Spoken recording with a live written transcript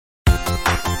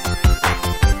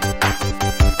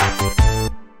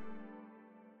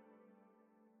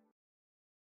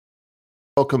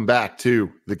Welcome back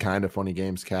to the Kind of Funny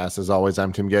Gamescast. As always,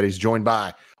 I'm Tim Geddes, joined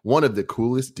by one of the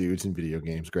coolest dudes in video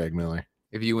games, Greg Miller.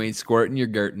 If you ain't squirting, you're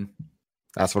girting.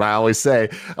 That's what I always say.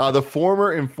 The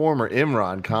former informer,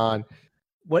 Imran Khan.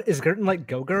 What is Girtin like?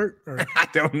 Go-Gurt? Or? I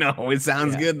don't know. It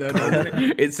sounds good, though, doesn't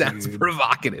it? It sounds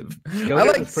provocative. Go-Gurt I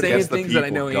like saying the things that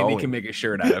I know people Andy going. can make a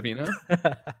shirt out of, you know?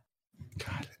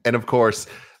 God. And of course,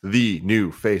 the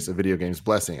new face of video games,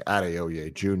 Blessing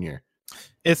Adeoye Jr.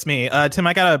 It's me, Tim.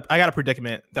 I got a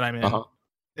predicament that I'm in,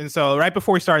 and so right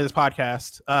before we started this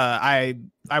podcast, I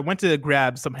went to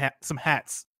grab some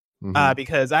hats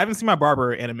because I haven't seen my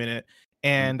barber in a minute,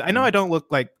 and I know I don't look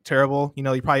like terrible. You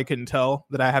know, you probably couldn't tell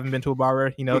that I haven't been to a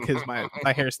barber, you know, because my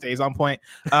hair stays on point.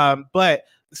 But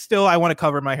still, I want to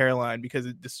cover my hairline because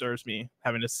it disturbs me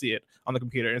having to see it on the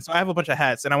computer, and so I have a bunch of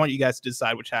hats, and I want you guys to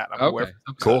decide which hat I'm gonna wear.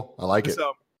 Cool, I like it.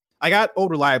 So I got Old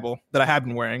Reliable that I have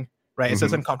been wearing. Right, it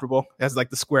says uncomfortable. It has like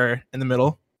the square in the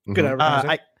middle. Good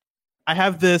advertising. I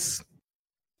have this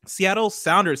Seattle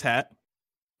Sounders hat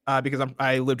because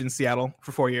I lived in Seattle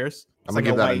for 4 years. I'm gonna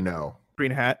give that a no. Green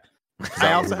hat.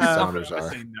 I also have Sounders are.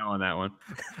 Say no on that one.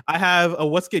 I have a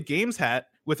What's Good Games hat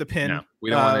with a pin. No, we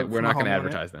don't want to. We're not going to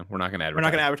advertise them. We're not going to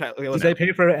advertise. Okay, Did they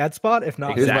pay for an ad spot? If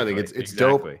not, Here's my thing. It's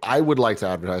dope. I would like to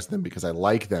advertise them because I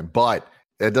like them, but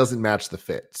it doesn't match the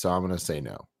fit. So I'm gonna say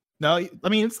no. No, I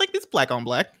mean it's black on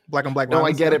black. No,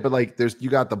 I get it, but like,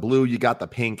 you got the blue, you got the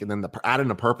pink, and then add in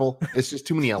the purple. It's just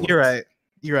too many elements. You're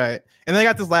right. And then I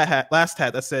got this last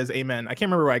hat that says "Amen." I can't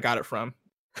remember where I got it from,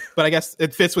 but I guess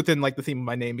it fits within like the theme of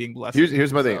my name being blessed.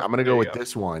 Here's my thing. I'm gonna go with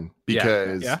this one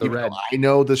because even though I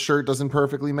know the shirt doesn't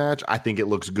perfectly match, I think it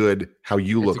looks good how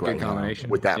you look right now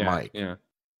with that mic. Yeah.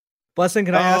 Blessing,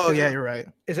 can I ask? Oh yeah, you're right.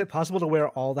 Is it possible to wear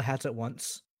all the hats at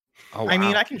once? Oh, I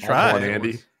mean, I can try,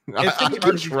 Andy. I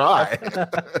can try.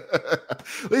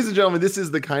 Ladies and gentlemen, this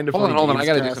is the Kind of Funny. Hold on. I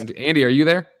gotta do something. Andy, are you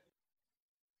there?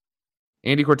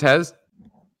 Andy Cortez?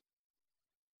 All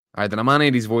right, then I'm on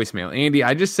Andy's voicemail. Andy,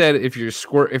 I just said if you're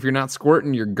not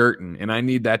squirting, you're girting, and I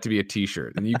need that to be a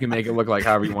t-shirt. And you can make it look like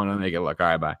however you want to make it look. All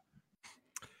right, bye.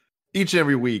 Each and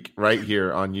every week, right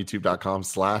here on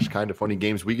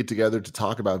youtube.com/kindoffunnygames, we get together to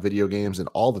talk about video games and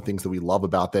all the things that we love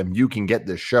about them. You can get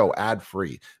this show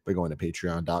ad-free by going to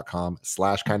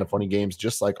patreon.com/kindoffunnygames,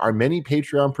 just like our many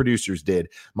Patreon producers did.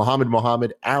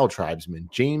 Mohammed, Al Tribesman,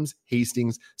 James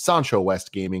Hastings, Sancho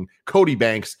West Gaming, Cody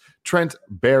Banks, Trent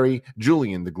Barry,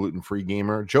 Julian the Gluten-Free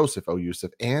Gamer, Joseph O.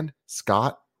 Yusuf, and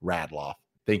Scott Radloff.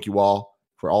 Thank you all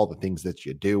for all the things that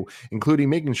you do, including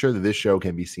making sure that this show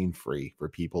can be seen free for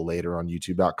people later on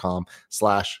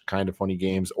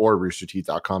youtube.com/kindoffunnygames or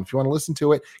roosterteeth.com. If you want to listen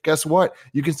to it, guess what?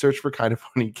 You can search for Kind of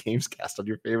Funny Gamescast on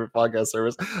your favorite podcast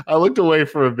service. I looked away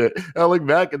for a bit. I look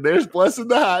back and there's Blessing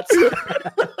the Hats.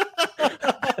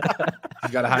 You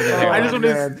gotta hide that hair. I just want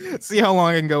to see how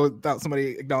long I can go without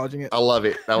somebody acknowledging it. I love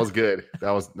it. That was good.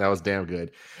 That was damn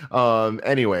good.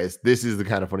 Anyways, this is the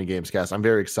Kind of Funny Gamescast. I'm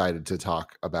very excited to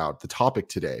talk about the topic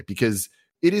today because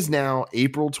it is now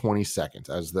April 22nd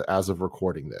as of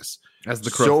recording this. As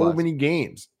the crow so flies. many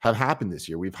games have happened this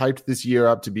year. We've hyped this year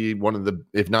up to be one of the,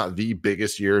 if not the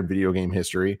biggest year in video game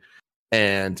history,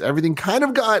 and everything kind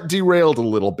of got derailed a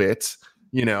little bit,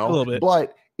 you know. A little bit.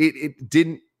 But it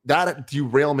didn't. That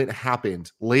derailment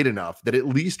happened late enough that at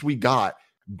least we got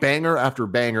banger after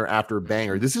banger after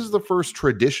banger. This is the first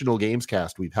traditional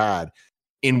Gamescast we've had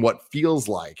in what feels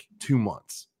like 2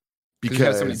 months. Because we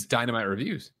had so many dynamite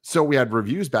reviews. So we had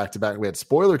reviews back to back. We had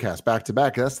spoiler cast back to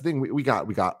back. That's the thing. We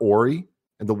got Ori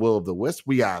and the Will of the Wisp.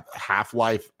 We have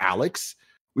Half-Life Alyx.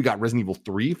 We got Resident Evil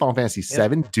 3, Final Fantasy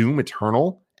 7, Doom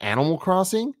Eternal, Animal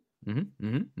Crossing.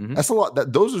 That's a lot.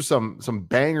 Those are some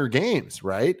banger games,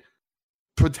 right?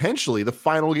 Potentially the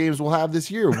final games we'll have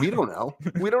this year. We don't know.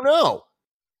 We don't know.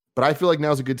 But I feel like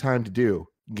now's a good time to do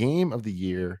Game of the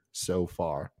Year so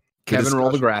far. Kevin, roll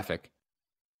the graphic.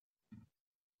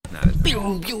 All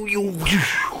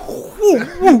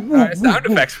right, sound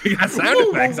effects. We got sound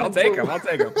effects. I'll take them.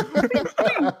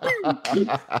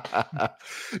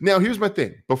 Now, here's my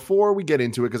thing. Before we get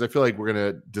into it, because I feel like we're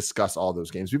going to discuss all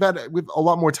those games, we've a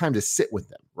lot more time to sit with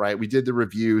them, right? We did the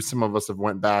review. Some of us have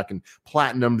went back and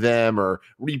platinumed them or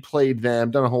replayed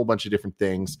them, done a whole bunch of different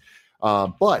things.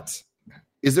 But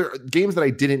is there games that I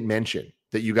didn't mention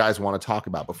that you guys want to talk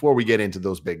about before we get into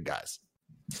those big guys?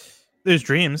 There's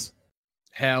Dreams.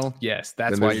 Hell yes.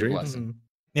 That's Then why there's you're Dreams. blessing.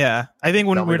 Yeah, I think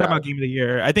when Tell me we're talking about about Game of the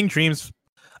Year, I think Dreams.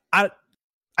 I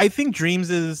think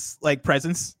Dreams' like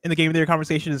presence in the Game of the Year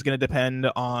conversation is going to depend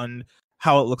on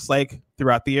how it looks like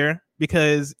throughout the year,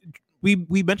 because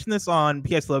we mentioned this on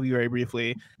PS Love You very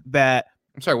briefly that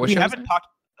I'm sorry. What we show haven't talked.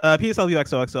 PS Love You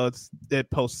XOXO. It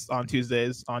posts on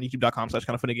Tuesdays on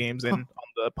YouTube.com/kindoffunnygames and on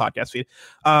the podcast feed.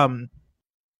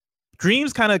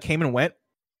 Dreams kind of came and went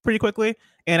pretty quickly,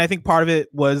 and I think part of it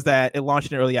was that it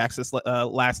launched in early access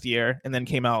last year and then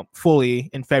came out fully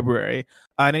in February.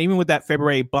 And even with that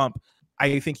February bump,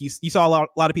 I think you saw a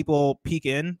lot of people peek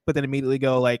in, but then immediately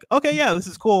go like, okay, yeah, this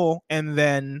is cool. And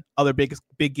then other big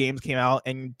games came out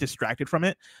and distracted from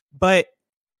it. But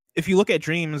if you look at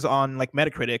Dreams on like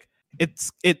Metacritic,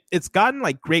 it's gotten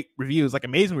like great reviews, like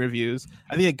amazing reviews.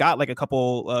 I think it got like a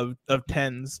couple of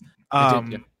 10s.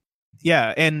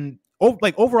 Yeah. And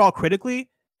like overall critically,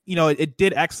 it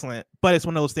did excellent, but it's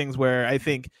one of those things where I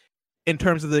think in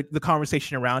terms of the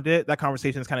conversation around it, that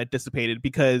conversation is kind of dissipated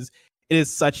because it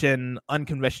is such an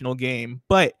unconventional game,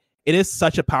 but it is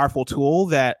such a powerful tool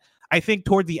that I think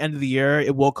toward the end of the year,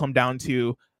 it will come down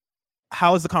to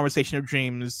how is the conversation of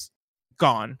Dreams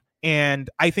gone? And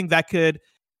I think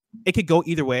it could go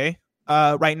either way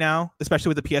right now, especially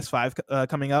with the PS5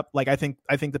 coming up. Like I think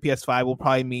the PS5 will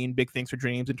probably mean big things for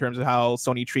Dreams in terms of how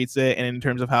Sony treats it and in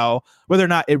terms of how whether or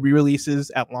not it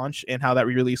re-releases at launch and how that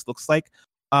re-release looks like.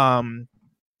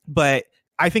 But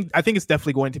I think it's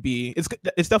definitely going to be it's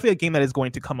definitely a game that is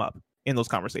going to come up in those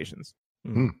conversations.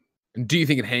 Do you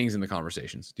think it hangs in the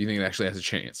conversations? Do you think it actually has a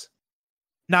chance?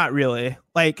 Not really.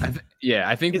 Like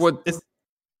I think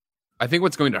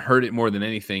what's going to hurt it more than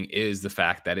anything is the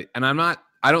fact that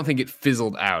I don't think it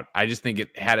fizzled out. I just think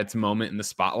it had its moment in the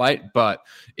spotlight, but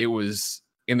it was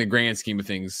in the grand scheme of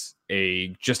things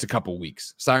just a couple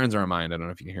weeks. Sirens are on mine. I don't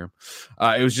know if you can hear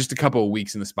them. It was just a couple of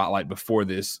weeks in the spotlight before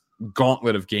this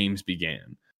gauntlet of games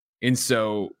began. And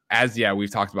so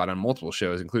we've talked about on multiple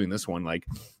shows, including this one, like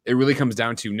it really comes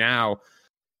down to now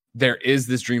there is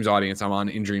this Dreams audience. I'm on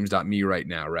indreams.me right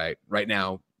now, right? Right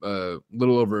now,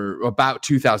 little over about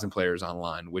 2,000 players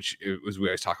online, which was we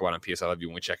always talk about on PS I Love You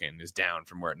when we check in, is down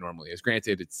from where it normally is.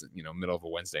 Granted, it's middle of a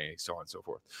Wednesday, so on and so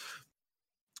forth.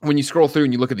 When you scroll through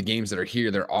and you look at the games that are here,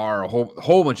 there are a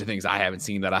whole bunch of things I haven't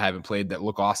seen that I haven't played that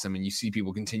look awesome, and you see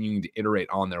people continuing to iterate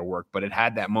on their work. But it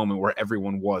had that moment where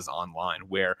everyone was online,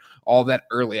 where all that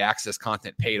early access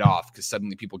content paid off because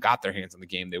suddenly people got their hands on the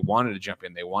game. They wanted to jump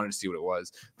in. They wanted to see what it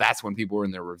was. That's when people were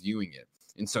in there reviewing it.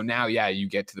 And so now, you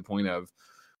get to the point of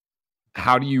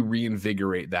how do you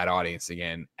reinvigorate that audience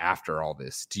again after all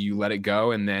this? Do you let it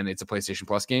go and then it's a PlayStation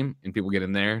Plus game and people get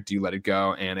in there? Do you let it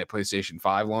go and at PlayStation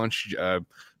 5 launch,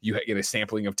 you get a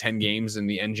sampling of 10 games in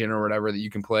the engine or whatever that you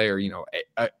can play, or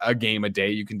a game a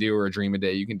day you can do, or a dream a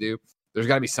day you can do? There's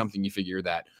got to be something you figure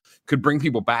that could bring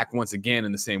people back once again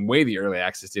in the same way the early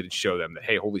access did and show them that,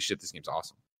 hey, holy shit, this game's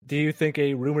awesome. Do you think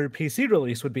a rumored PC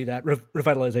release would be that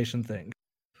revitalization thing?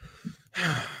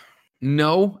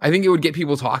 No, I think it would get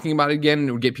people talking about it again and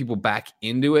it would get people back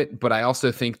into it. But I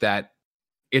also think that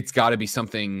it's got to be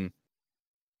something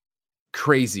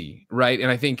crazy, right? And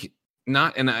I think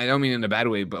not, and I don't mean in a bad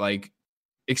way, but like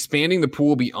expanding the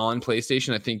pool beyond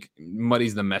PlayStation, I think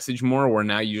muddies the message more, where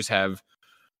now you just have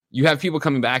people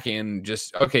coming back and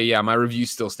just, okay, yeah, my review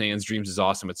still stands. Dreams is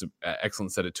awesome. It's an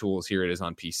excellent set of tools. Here it is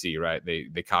on PC, right?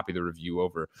 They copy the review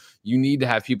over. You need to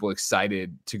have people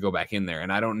excited to go back in there.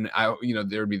 And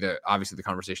there would be obviously the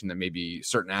conversation that maybe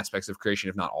certain aspects of creation,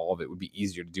 if not all of it, would be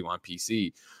easier to do on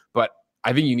PC. But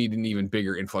I think you need an even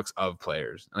bigger influx of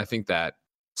players. And I think that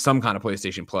some kind of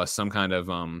PlayStation Plus, some kind of,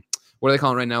 what are they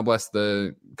calling right now? Bless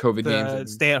the COVID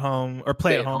games. Stay at home or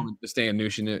play at home. The stay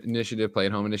initiative, play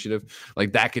at home initiative.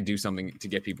 Like that could do something to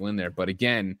get people in there. But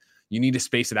again, you need to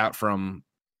space it out from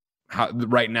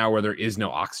right now where there is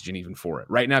no oxygen even for it.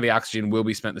 Right now, the oxygen will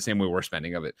be spent the same way we're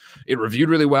spending of it. It reviewed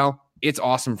really well. It's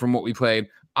awesome from what we played.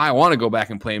 I want to go back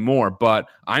and play more, but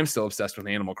I'm still obsessed with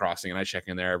Animal Crossing, and I check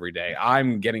in there every day.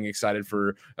 I'm getting excited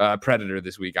for Predator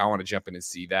this week. I want to jump in and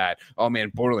see that. Oh,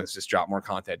 man, Borderlands just dropped more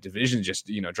content. Division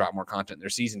just, dropped more content in their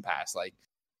season pass. Like,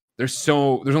 there's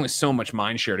only so much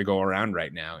mind share to go around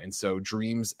right now. And so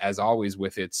Dreams, as always,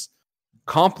 with its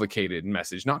complicated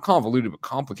message, not convoluted, but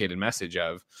complicated message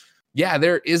of, yeah,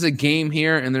 there is a game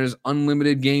here and there's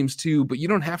unlimited games too, but you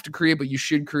don't have to create, but you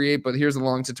should create. But here's a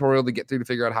long tutorial to get through to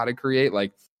figure out how to create.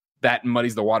 Like that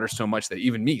muddies the water so much that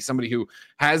even me, somebody who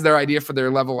has their idea for their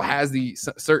level, has the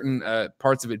certain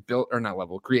parts of it built, or not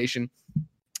level creation,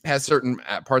 has certain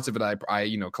parts of it I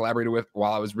collaborated with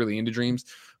while I was really into Dreams.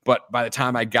 But by the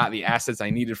time I got the assets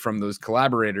I needed from those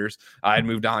collaborators, I had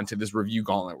moved on to this review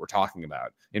gauntlet we're talking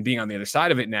about. And being on the other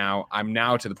side of it now, I'm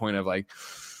now to the point of like,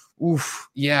 oof,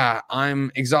 yeah,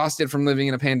 I'm exhausted from living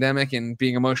in a pandemic and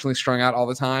being emotionally strung out all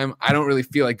the time. I don't really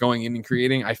feel like going in and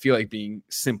creating. I feel like being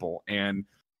simple and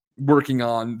working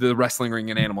on the wrestling ring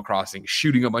in Animal Crossing,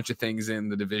 shooting a bunch of things in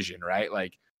the Division, right?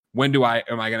 Like when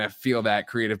am I going to feel that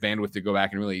creative bandwidth to go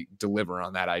back and really deliver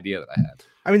on that idea that I had?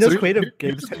 I mean, those creative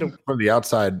games tend to... From the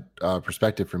outside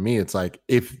perspective, for me, it's like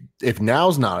if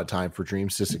now's not a time for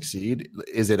Dreams to succeed,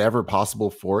 is it ever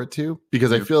possible for it to?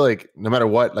 Because I feel like no matter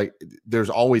what, like there's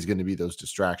always going to be those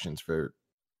distractions for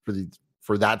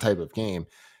that type of game,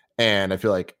 and I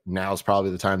feel like now's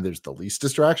probably the time there's the least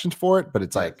distractions for it. But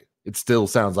it's like it still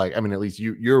sounds like, I mean, at least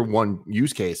you're one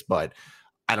use case, but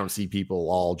I don't see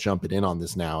people all jumping in on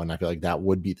this now, and I feel like that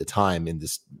would be the time in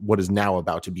this what is now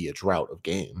about to be a drought of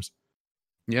games.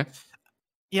 Yeah.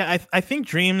 I think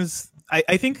Dreams.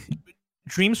 I think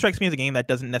Dreams strikes me as a game that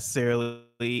doesn't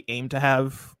necessarily aim to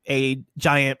have a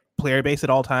giant player base at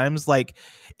all times. Like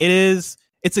it's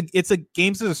a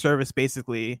games as a service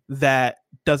basically that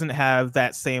doesn't have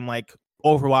that same like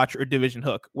Overwatch or Division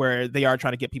hook where they are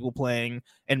trying to get people playing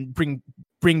and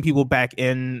bring people back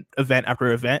in event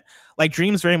after event. Like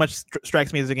Dreams very much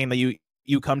strikes me as a game that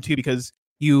you come to because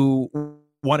you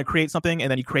want to create something, and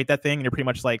then you create that thing and you're pretty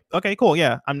much like, okay, cool,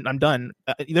 yeah, I'm done.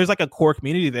 There's like a core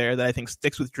community there that I think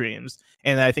sticks with Dreams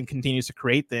and that I think continues to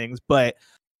create things, but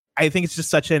I think it's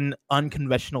just such an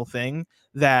unconventional thing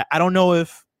that I don't know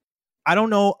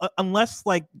unless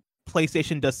like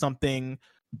PlayStation does something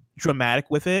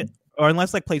dramatic with it, or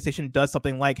unless like PlayStation does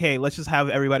something like, hey, let's just have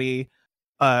everybody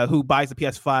who buys the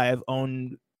PS5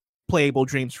 own playable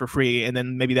Dreams for free, and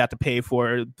then maybe they have to pay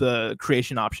for the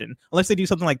creation option. Unless they do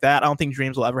something like that, I don't think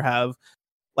Dreams will ever have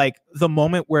like the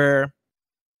moment where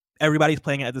everybody's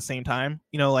playing it at the same time.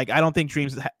 You know, like I don't think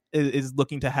Dreams is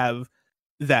looking to have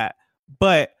that.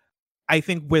 But I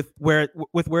think with where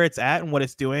it's at and what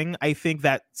it's doing, I think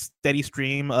that steady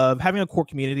stream of having a core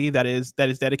community that is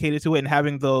dedicated to it and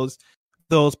having those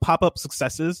pop-up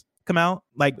successes come out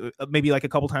like maybe like a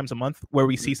couple times a month where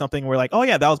we see something where like, oh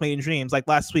yeah, that was made in Dreams. Like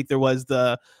last week there was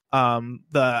the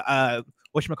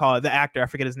whatchamacallit, the actor, I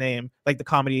forget his name, like the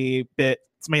comedy bit,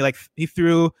 somebody like he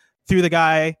threw the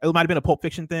guy. It might have been a Pulp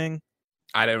Fiction thing.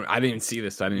 I didn't even see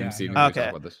this. I didn't even see anything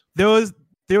about this.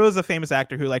 There was a famous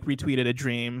actor who like retweeted a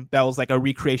dream that was like a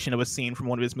recreation of a scene from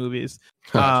one of his movies.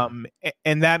 And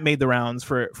that made the rounds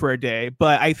for a day.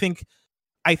 But I think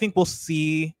we'll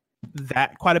see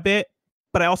that quite a bit.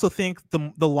 But I also think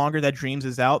the longer that Dreams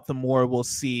is out, the more we'll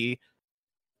see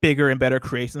bigger and better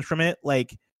creations from it.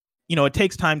 Like, you know, it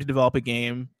takes time to develop a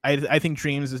game. I think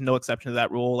Dreams is no exception to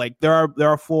that rule. Like there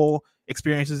are full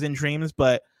experiences in Dreams,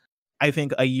 but I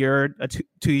think a year,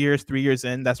 2 years, 3 years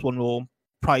in, that's when we'll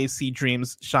probably see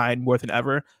Dreams shine more than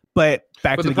ever. But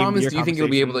the problem is, do you think it'll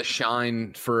be able to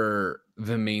shine for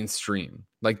the mainstream?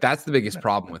 Like that's the biggest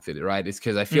problem with it, right? It's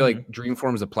because I feel like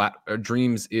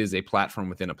Dreams is a platform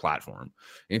within a platform,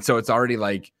 and so it's already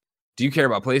like, do you care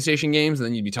about PlayStation games? And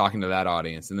then you'd be talking to that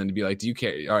audience, and then to be like, do you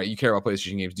care? All right, you care about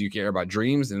PlayStation games. Do you care about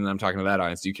Dreams? And then I'm talking to that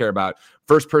audience. Do you care about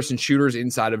first-person shooters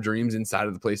inside of Dreams, inside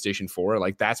of the PlayStation 4?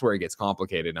 Like that's where it gets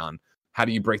complicated on how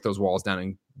do you break those walls down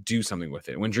and do something with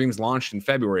it. When Dreams launched in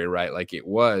February, right? Like it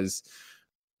was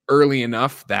early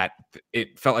enough that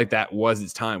it felt like that was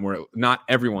its time, where not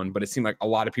everyone, but it seemed like a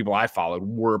lot of people I followed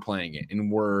were playing it and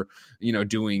were, you know,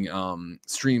 doing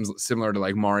streams similar to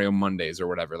like Mario Mondays or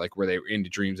whatever, like where they were into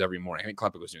Dreams every morning. I think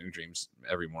Klepek was doing Dreams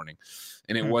every morning,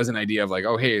 and it was an idea of like,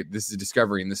 oh hey, this is a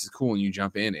discovery and this is cool, and you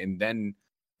jump in. And then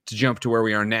to jump to where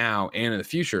we are now and in the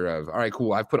future of, all right,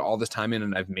 cool, I've put all this time in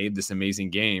and I've made this amazing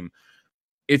game.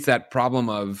 It's that problem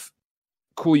of,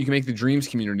 cool, you can make the Dreams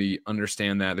community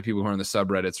understand that, the people who are on the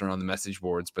subreddits or on the message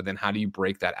boards, but then how do you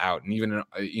break that out? And even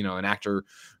an actor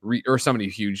or somebody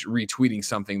huge retweeting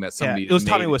something that somebody it was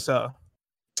Tommy Wiseau.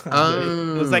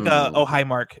 It was like a oh hi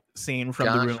Mark scene from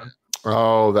The Room.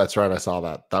 Oh, that's right, I saw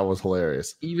that. That was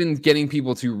hilarious. Even getting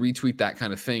people to retweet that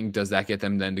kind of thing, does that get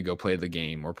them then to go play the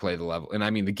game or play the level? And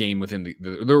I mean the game within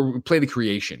the play the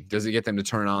creation. Does it get them to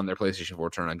turn on their PlayStation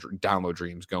 4, download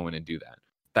Dreams, go in and do that?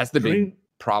 That's the big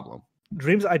problem.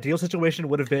 Dream's ideal situation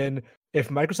would have been if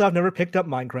Microsoft never picked up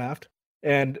Minecraft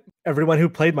and everyone who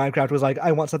played Minecraft was like,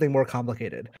 I want something more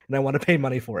complicated and I want to pay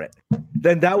money for it.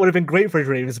 Then that would have been great for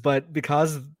Dreams. But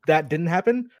because that didn't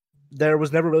happen, there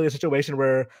was never really a situation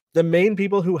where the main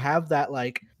people who have that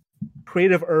like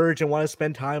creative urge and want to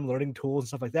spend time learning tools and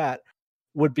stuff like that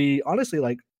would be honestly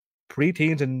like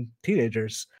preteens and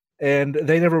teenagers. And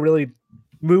they never really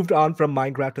moved on from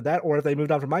Minecraft to that, or if they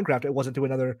moved on from Minecraft, it wasn't to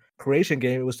another creation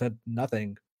game, it was to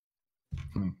nothing.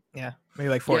 Yeah, maybe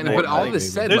like Fortnite. Yeah, but all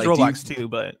this said, there's like, Roblox too,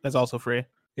 but that's also free.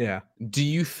 Yeah. Do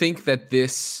you think that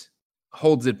this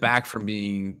holds it back from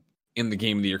being in the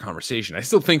game of the year conversation? I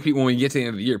still think when we get to the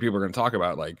end of the year, people are going to talk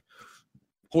about like,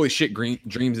 holy shit,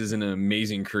 Dreams is an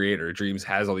amazing creator. Dreams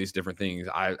has all these different things.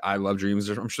 I love Dreams.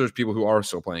 I'm sure there's people who are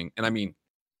still playing, and I mean,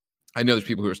 I know there's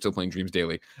people who are still playing Dreams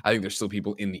daily. I think there's still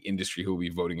people in the industry who will be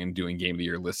voting and doing Game of the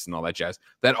Year lists and all that jazz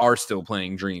that are still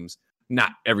playing Dreams.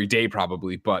 Not every day,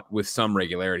 probably, but with some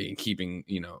regularity and keeping,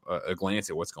 a glance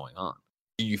at what's going on.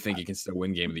 Do you think it can still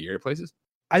win Game of the Year at places?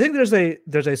 I think there's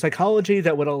a psychology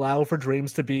that would allow for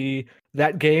Dreams to be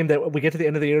that game that when we get to the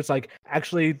end of the year, it's like,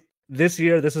 actually, this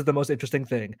year, this is the most interesting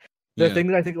thing. The thing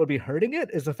that I think would be hurting it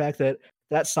is the fact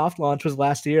that soft launch was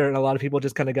last year, and a lot of people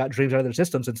just kind of got Dreams out of their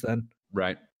system since then.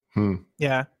 Right.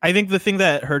 Yeah, I think the thing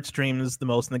that hurts Dreams the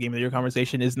most in the Game of the Year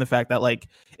conversation is in the fact that like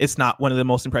it's not one of the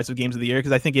most impressive games of the year,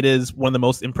 because I think it is one of the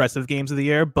most impressive games of the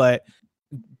year, but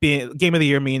Game of the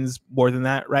Year means more than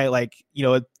that, right? Like,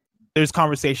 there's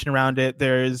conversation around it.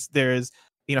 There's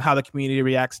how the community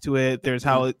reacts to it. There's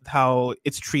how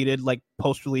it's treated like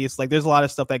post release. Like there's a lot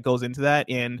of stuff that goes into that,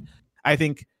 and I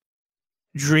think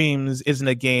Dreams isn't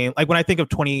a game like when I think of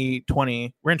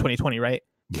 2020. We're in 2020, right?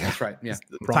 Yeah, that's right. Yeah,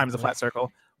 time is a flat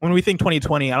circle. When we think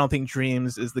 2020, I don't think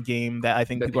Dreams is the game that I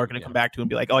think people are going to come back to and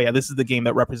be like, oh yeah, this is the game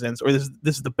that represents, or this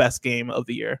is the best game of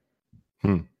the year.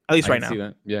 At least right now. See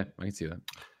that. Yeah, I can see that.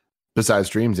 Besides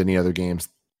Dreams, any other games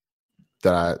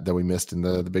that we missed in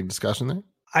the big discussion there?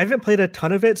 I haven't played a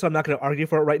ton of it, so I'm not going to argue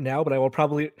for it right now, but I will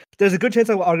probably... There's a good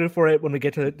chance I will argue for it when we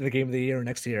get to the Game of the Year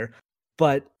next year.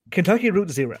 But Kentucky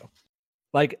Route Zero.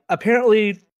 Like,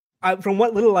 apparently... from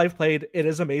what little I've played, it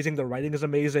is amazing. The writing is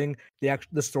amazing.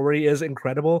 The story is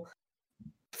incredible.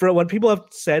 For what people have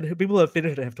said, people who have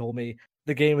finished it have told me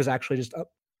the game is actually just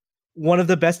one of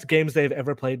the best games they've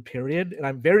ever played, period. And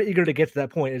I'm very eager to get to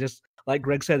that point. It just, like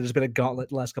Greg said, it's been a gauntlet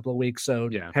the last couple of weeks, so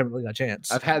haven't really got a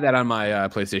chance. I've had that on my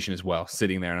PlayStation as well,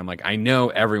 sitting there, and I'm like, I know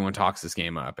everyone talks this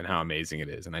game up and how amazing it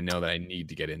is, and I know that I need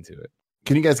to get into it.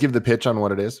 Can you guys give the pitch on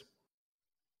what it is?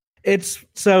 It's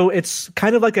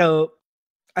kind of like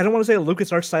I don't want to say a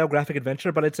LucasArts style graphic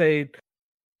adventure, but it's a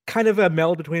kind of a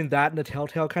meld between that and the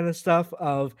Telltale kind of stuff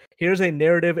of here's a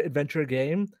narrative adventure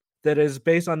game that is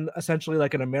based on essentially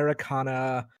like an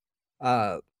Americana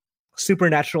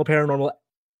supernatural paranormal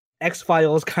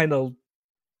X-Files kind of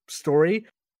story.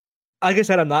 Like I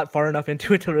said, I'm not far enough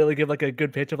into it to really give like a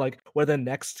good pitch of like where the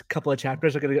next couple of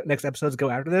chapters are going to next episodes go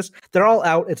after this. They're all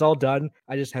out. It's all done.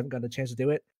 I just haven't gotten a chance to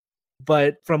do it.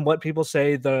 But from what people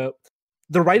say, the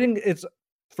writing is,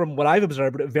 from what I've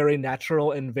observed, very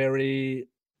natural and very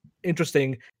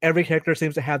interesting. Every character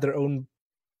seems to have their own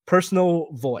personal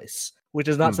voice, which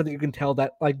is not something you can tell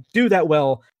that like do that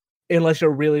well unless you're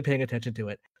really paying attention to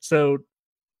it. So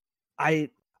I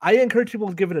encourage people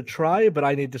to give it a try, but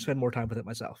I need to spend more time with it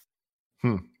myself.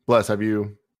 Bless, have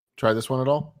you tried this one at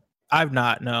all? I've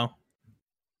not, no.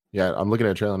 Yeah, I'm looking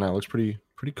at a trailer now. It looks pretty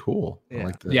cool.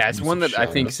 Yeah, it's one that I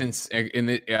think since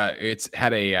it's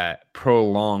had a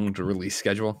prolonged release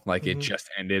schedule, like it just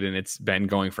ended and it's been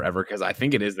going forever, because I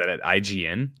think it is that at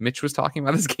IGN Mitch was talking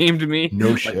about this game to me.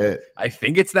 No shit. I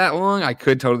think it's that long. I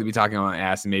could totally be talking on my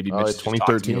ass, and maybe Mitch it's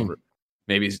 2013.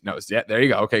 Maybe there you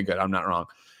go. Okay, good. I'm not wrong.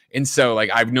 And so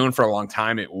like I've known for a long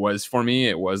time it was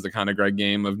the kind of Greg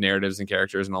game of narratives and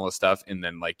characters and all this stuff. And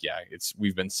then like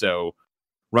we've been so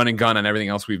run and gun on everything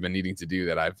else we've been needing to do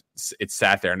that it's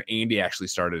sat there. And Andy actually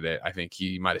started it. I think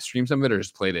he might have streamed some of it or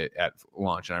just played it at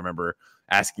launch. And I remember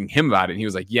asking him about it, and he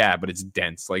was like, yeah, but it's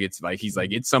dense. Like he's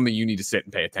like, it's something you need to sit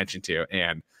and pay attention to.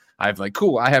 And I've like,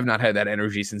 cool, I have not had that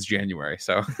energy since January.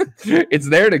 So it's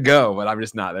there to go, but I'm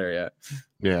just not there yet.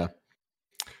 Yeah.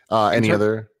 Any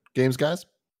other games, guys?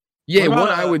 Yeah,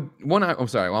 I'm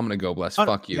sorry. Well, I'm gonna go. Bless.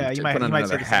 Fuck you. Yeah, you might put on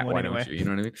another hat. Why anyway. don't you? You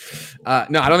know what I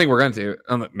mean? No, I don't think we're going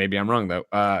to. Maybe I'm wrong though.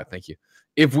 Thank you.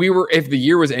 If the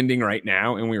year was ending right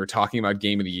now and we were talking about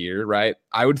Game of the Year, right?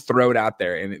 I would throw it out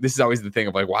there, and this is always the thing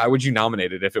of like, why would you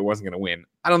nominate it if it wasn't going to win?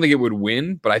 I don't think it would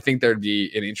win, but I think there'd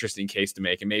be an interesting case to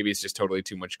make, and maybe it's just totally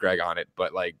too much Greg on it,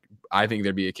 but like, I think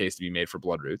there'd be a case to be made for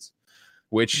Blood Roots,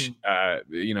 which,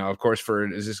 of course, for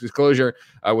disclosure,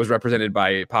 was represented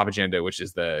by Papagenda, which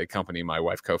is the company my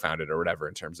wife co-founded or whatever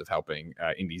in terms of helping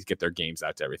indies get their games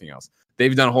out to everything else.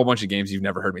 They've done a whole bunch of games you've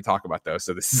never heard me talk about, though,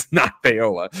 so this is not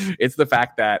payola. It's the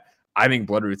fact that I think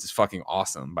Blood Roots is fucking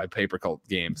awesome by Paper Cult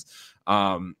Games.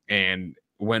 And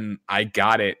when I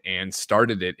got it and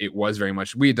started it, it was very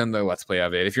much, we had done the Let's Play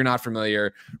of it. If you're not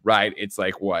familiar, right, it's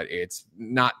like it's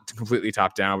not completely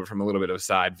top down, but from a little bit of a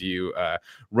side view,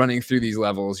 running through these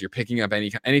levels, you're picking up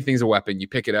anything's a weapon, you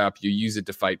pick it up, you use it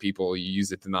to fight people, you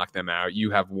use it to knock them out.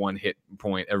 You have one hit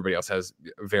point. Everybody else has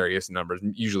various numbers,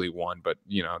 usually one, but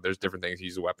there's different things. You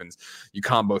use the weapons, you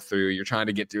combo through, you're trying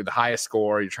to get through the highest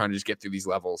score. You're trying to just get through these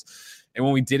levels. And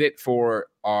when we did it for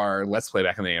our Let's Play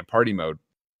back in the party mode,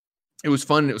 it was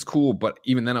fun and it was cool, but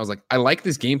even then I was like, I like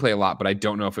this gameplay a lot, but I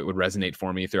don't know if it would resonate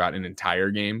for me throughout an entire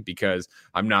game because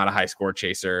I'm not a high score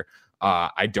chaser.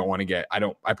 I don't want to get,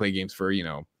 I play games for,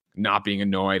 not being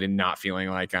annoyed and not feeling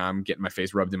like I'm getting my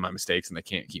face rubbed in my mistakes and I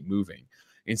can't keep moving.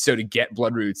 And so to get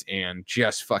Bloodroots and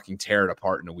just fucking tear it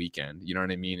apart in a weekend, you know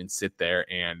what I mean? And sit there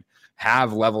and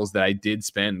have levels that I did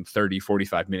spend 30,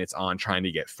 45 minutes on trying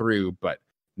to get through, but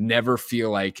never feel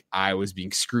like I was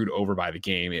being screwed over by the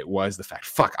game. It was the fact,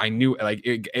 I knew, like,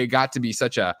 it got to be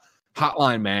such a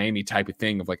Hotline Miami type of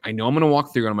thing of like, I know I'm going to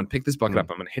walk through and I'm going to pick this bucket up.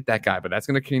 I'm going to hit that guy, but that's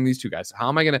going to kill these two guys. So how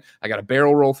am I going to, I got to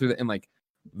barrel roll through and like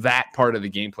that part of the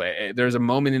gameplay. There's a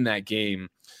moment in that game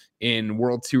in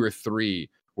World 2 or 3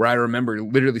 where I remember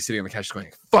literally sitting on the couch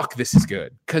going, fuck, this is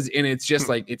good. And it's just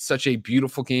like, it's such a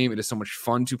beautiful game. It is so much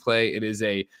fun to play. It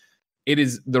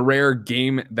is the rare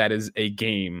game that is a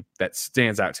game that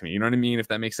stands out to me. You know what I mean? If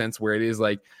that makes sense, where it is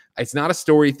like, it's not a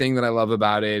story thing that I love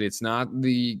about it. It's not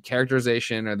the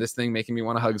characterization or this thing making me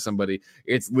want to hug somebody.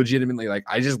 It's legitimately like,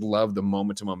 I just love the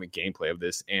moment to moment gameplay of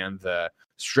this and the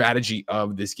strategy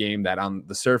of this game that on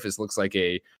the surface looks like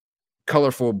a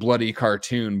colorful, bloody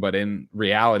cartoon, but in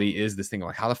reality is this thing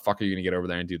like, how the fuck are you going to get over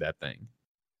there and do that thing?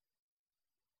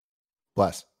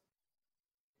 Bless.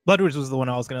 Bloodroots was the one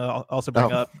I was going to also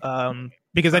bring up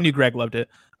because I knew Greg loved it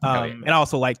and I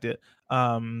also liked it.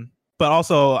 But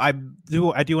also I do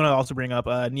want to also bring up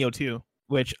Neo 2,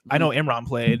 which I know Imran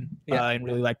played and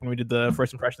really liked when we did the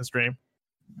first impression stream.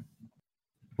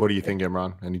 What do you think,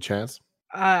 Imran? Any chance?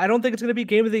 I don't think it's going to be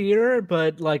game of the year,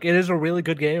 but like it is a really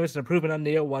good game. It's an improvement on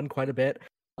Neo 1 quite a bit.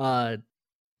 Where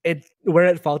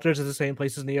it falters is the same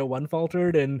place as Neo 1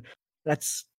 faltered, and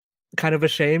that's kind of a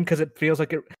shame because it feels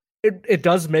like it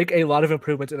does make a lot of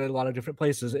improvements in a lot of different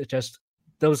places. It just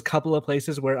those couple of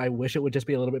places where I wish it would just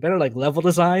be a little bit better, like level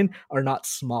design, are not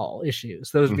small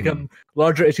issues. Those become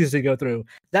larger issues to go through.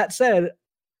 That said,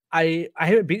 I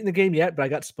haven't beaten the game yet, but I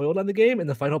got spoiled on the game, and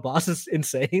the final boss is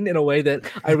insane in a way that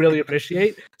I really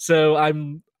appreciate. So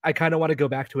I kind of want to go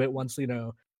back to it once,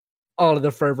 all of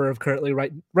the fervor of currently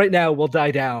right now will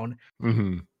die down.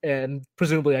 And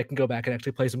presumably I can go back and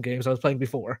actually play some games I was playing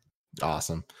before.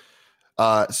 Awesome.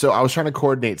 So I was trying to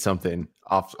coordinate something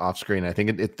off screen. I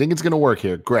think it's going to work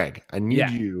here. Greg, I need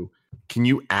you. Can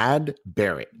you add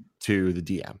Barrett to the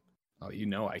DM?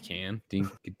 Oh, I can. Think.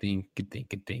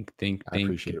 I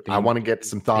appreciate it. I want to get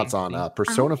some thoughts on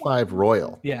Persona 5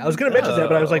 Royal. Yeah, I was going to mention that,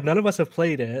 but I was like, none of us have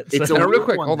played it. So. It's real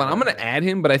quick. Hold on. I'm going to add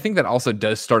him, but I think that also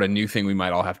does start a new thing we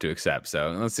might all have to accept. So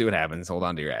let's see what happens. Hold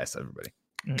on to your ass, everybody.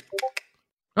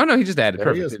 Oh, no, he just added.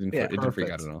 Perfect. It didn't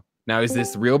freak out at all. Now, is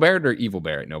this real Barrett or evil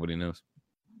Barrett? Nobody knows.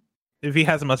 If he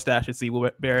has a mustache, it's evil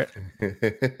Barrett.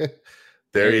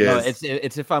 There he is.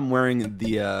 It's if I'm wearing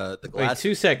the glass. Wait,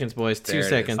 2 seconds, boys. 2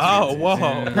 seconds. Oh, whoa.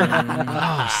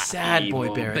 Oh, sad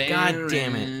boy Barrett. God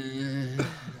damn it.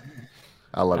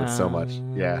 I love it so much.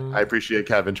 Yeah, I appreciate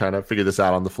Kevin trying to figure this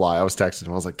out on the fly. I was texting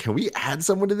him. I was like, "Can we add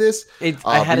someone to this?"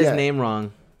 I had his name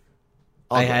wrong.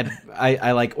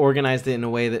 I like organized it in a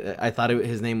way that I thought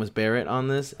his name was Barrett on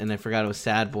this, and I forgot it was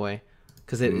Sad Boy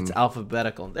because it's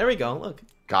alphabetical. There we go. Look.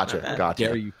 Gotcha.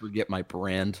 Dare you forget my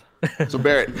brand? So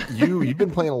Barrett, you've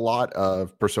been playing a lot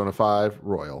of Persona 5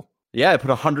 Royal. Yeah, I put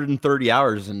 130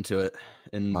 hours into it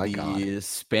in the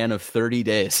span of 30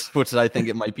 days, which I think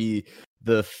it might be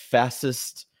the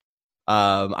fastest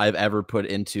I've ever put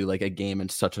into like a game in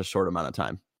such a short amount of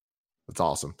time. That's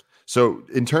awesome. So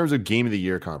in terms of game of the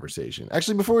year conversation,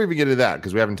 actually, before we even get to that,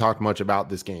 because we haven't talked much about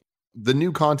this game, the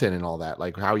new content and all that,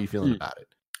 like how are you feeling about it?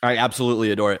 I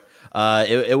absolutely adore it.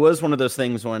 It was one of those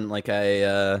things when like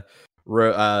I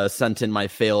sent in my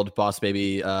failed Boss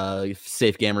Baby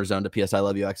Safe Gamer Zone to PS I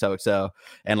Love You XOXO,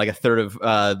 and like a third of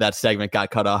that segment got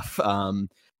cut off.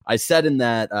 I said in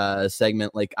that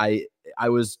segment, like I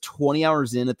was 20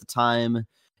 hours in at the time,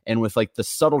 and with like the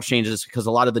subtle changes, because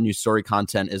a lot of the new story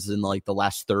content is in like the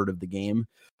last third of the game.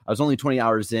 I was only 20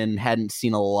 hours in, hadn't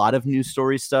seen a lot of new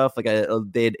story stuff. Like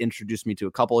they had introduced me to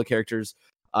a couple of characters.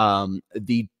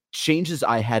 The changes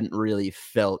I hadn't really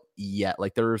felt yet.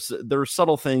 Like there were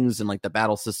subtle things in like the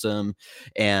battle system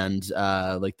and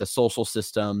like the social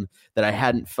system that I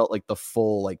hadn't felt like the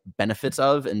full like benefits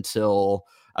of until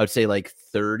I would say like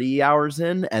 30 hours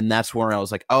in. And that's where I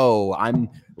was like, oh, I'm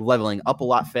leveling up a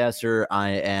lot faster. I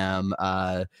am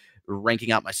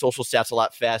ranking out my social stats a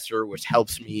lot faster, which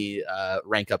helps me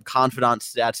rank up confidant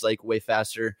stats like way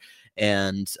faster.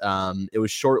 And it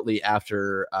was shortly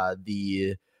after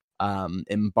the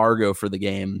embargo for the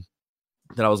game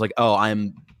that I was like, oh,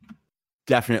 I'm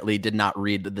definitely did not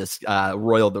read this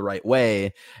Royal the right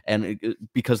way. And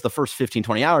because the first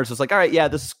 15-20 hours was like, all right, yeah,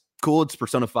 this is cool. It's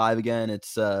Persona 5 again.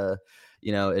 It's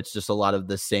it's just a lot of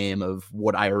the same of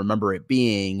what I remember it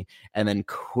being. And then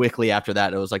quickly after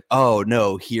that, it was like, oh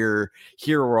no, here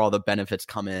where all the benefits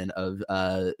come in of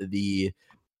the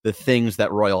things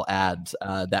that Royal adds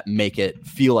that make it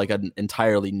feel like an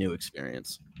entirely new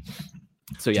experience.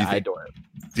 So yeah, I adore it.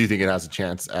 Do you think it has a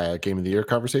chance at Game of the Year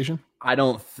conversation? I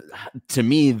don't. To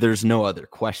me, there's no other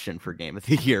question for Game of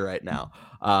the Year right now.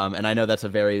 And I know that's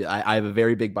I have a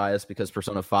very big bias because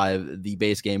Persona 5, the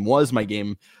base game, was my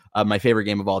game, my favorite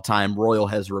game of all time. Royal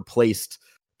has replaced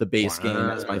the base game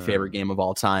as my favorite game of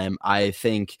all time, I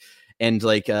think. And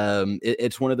like,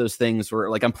 it's one of those things where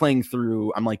like I'm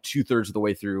like 2/3 of the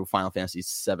way through Final Fantasy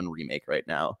VII Remake right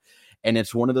now, and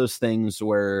it's one of those things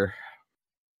where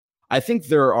I think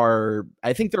there are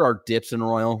dips in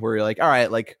Royal where you're like, all right,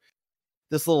 like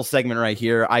this little segment right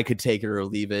here, I could take it or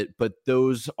leave it, but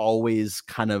those always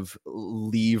kind of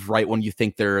leave right when you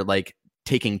think they're like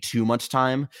taking too much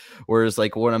time. Whereas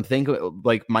like what I'm thinking,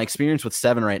 like my experience with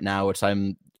 7 right now, which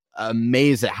I'm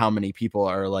amazed at how many people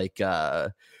are like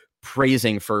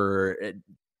praising for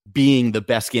being the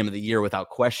best game of the year without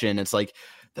question. It's like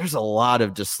there's a lot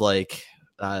of just like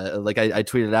I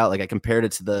tweeted out, like I compared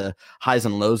it to the highs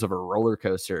and lows of a roller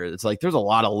coaster. It's like there's a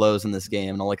lot of lows in this game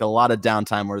and like a lot of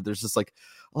downtime where there's just like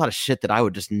a lot of shit that I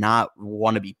would just not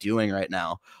want to be doing right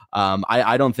now.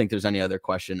 I don't think there's any other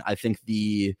question. I think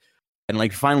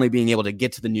finally being able to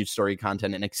get to the new story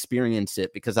content and experience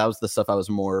it, because that was the stuff I was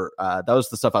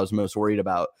most worried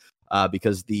about.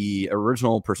 Because the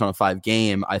original Persona 5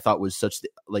 game I thought was such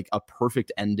like a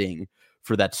perfect ending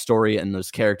for that story and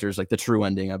those characters, like the true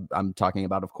ending I'm talking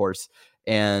about, of course.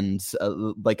 And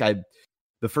the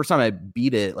first time I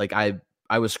beat it, like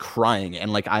I was crying,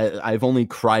 and like I've only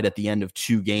cried at the end of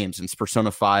 2 games, and it's Persona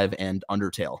 5 and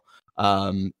Undertale.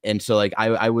 And so like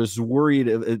I was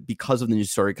worried because of the new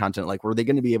story content, like were they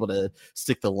going to be able to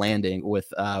stick the landing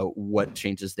with what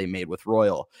changes they made with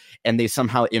Royal? And they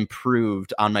somehow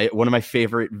improved on one of my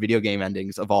favorite video game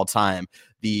endings of all time,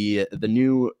 the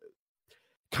new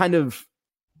kind of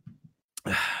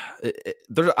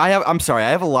I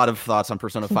have a lot of thoughts on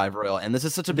Persona 5 Royal, and this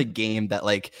is such a big game that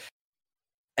like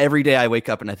every day I wake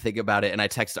up and I think about it, and I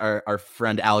text our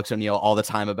friend Alex O'Neill all the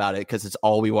time about it because it's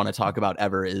all we want to talk about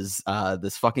ever is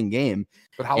this fucking game.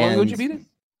 But how long ago did you beat it?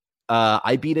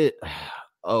 I beat it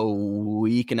a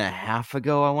week and a half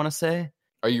ago, I want to say.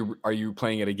 Are you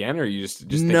playing it again, or are you just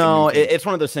no? It's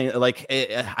one of those things. Like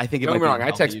I think it don't might get me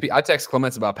wrong. I text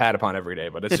Clements about Patapon every day,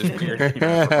 but it's just weird.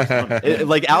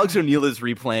 Like Alex O'Neill is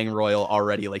replaying Royal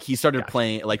already. Like he started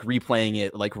replaying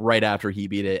it like right after he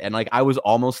beat it, and like I was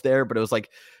almost there, but it was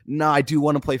like, no, I do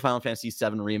want to play Final Fantasy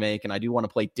VII Remake, and I do want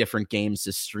to play different games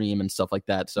to stream and stuff like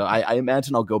that. So I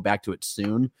imagine I'll go back to it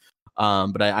soon.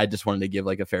 But I just wanted to give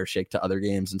like a fair shake to other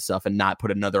games and stuff, and not put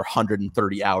another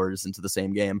 130 hours into the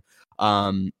same game.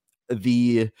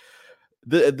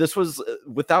 This was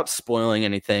without spoiling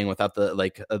anything, without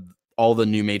the all the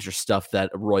new major stuff that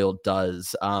Royal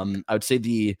does. I would say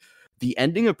the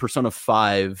ending of Persona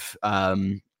 5,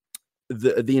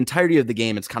 the entirety of the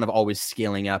game, it's kind of always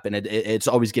scaling up, and it's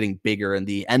always getting bigger, and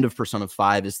the end of Persona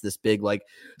 5 is this big like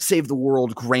save the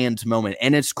world grand moment,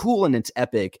 and it's cool and it's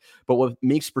epic. But what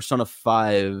makes Persona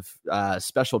 5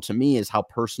 special to me is how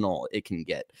personal it can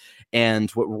get.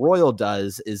 And what Royal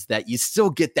does is that you still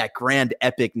get that grand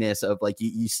epicness of like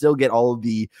you still get all of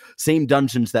the same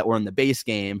dungeons that were in the base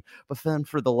game, but then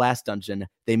for the last dungeon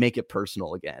they make it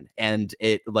personal again, and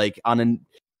it like on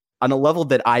a level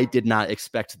that I did not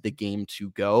expect the game to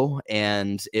go.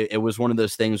 And it was one of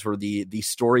those things where the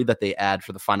story that they add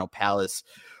for the final palace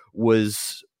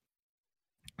was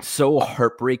so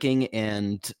heartbreaking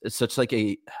and such like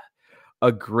a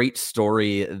great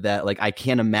story that like I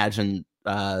can't imagine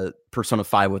Persona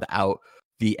 5 without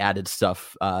the added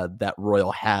stuff that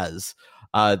Royal has.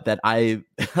 That I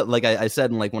like I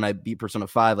said, and like when I beat Persona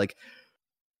 5, like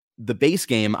the base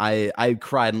game, I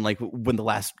cried, and like when the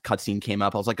last cutscene came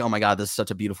up, I was like, oh my god, this is such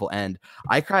a beautiful end.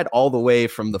 I cried all the way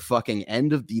from the fucking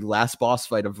end of the last boss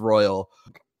fight of Royal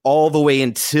all the way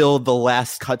until the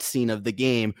last cutscene of the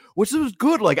game, which was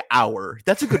good like hour.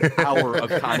 That's a good hour of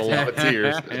content.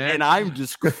 Tears. And I'm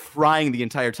just crying the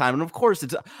entire time. And of course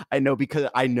I know because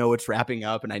I know it's wrapping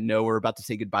up, and I know we're about to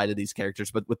say goodbye to these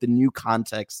characters, but with the new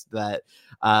context that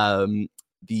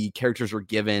the characters were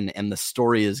given and the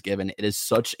story is given, it is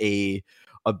such a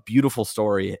beautiful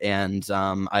story. And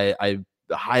I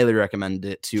highly recommend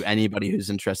it to anybody who's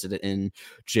interested in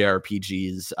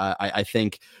JRPGs. I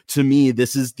think to me,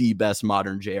 this is the best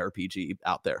modern JRPG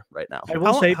out there right now. I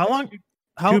will say, how long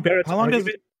does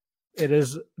it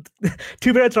is?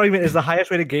 Two Barrett's argument is the highest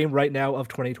rated game right now of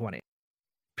 2020.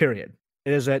 Period.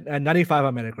 It is a 95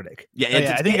 on Metacritic. Yeah, Oh,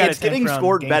 yeah, I think it's getting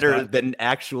scored better GameSpot. than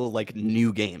actual like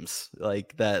new games.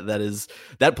 Like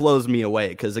that blows me away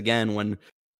because again, when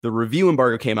the review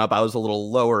embargo came up, I was a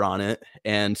little lower on it,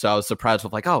 and so I was surprised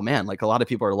with like, oh man, like a lot of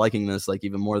people are liking this like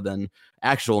even more than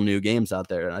actual new games out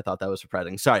there, and I thought that was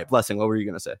surprising. Sorry, Blessing, what were you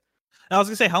gonna say? I was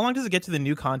gonna say, how long does it get to the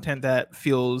new content that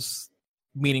feels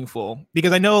meaningful?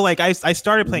 Because I know, like, I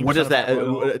started playing. What is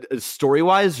Persona that story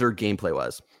wise or gameplay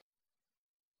wise?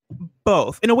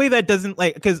 Both in a way that doesn't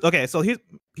like because okay, so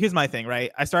here's my thing,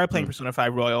 right? I started playing Persona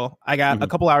 5 Royal. I got a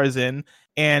couple hours in,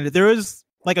 and there was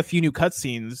like a few new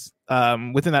cutscenes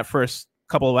within that first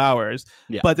couple of hours.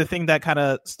 Yeah. But the thing that kind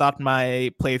of stopped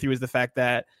my playthrough is the fact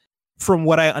that, from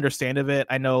what I understand of it,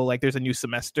 I know like there's a new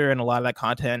semester and a lot of that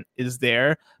content is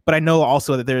there, but I know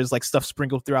also that there's like stuff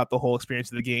sprinkled throughout the whole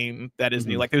experience of the game that is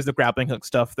new. Like there's the grappling hook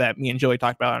stuff that me and Joey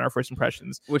talked about in our first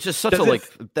impressions, which is such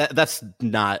that's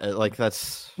not like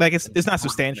that's like it's not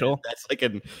substantial. That's like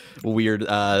a weird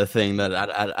thing that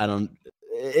I don't.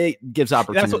 It gives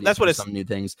opportunities that's what for it's, some new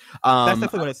things. That's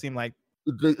definitely what it seemed like.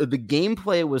 The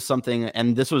gameplay was something,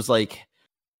 and this was like.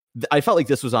 I felt like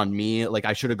this was on me. Like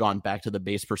I should have gone back to the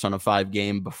base Persona 5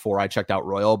 game before I checked out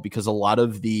Royal, because a lot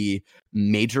of the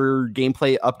major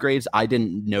gameplay upgrades I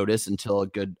didn't notice until a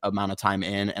good amount of time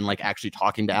in, and like actually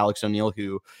talking to Alex O'Neill,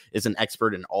 who is an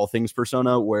expert in all things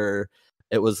Persona, where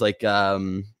it was like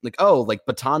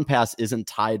baton pass isn't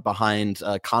tied behind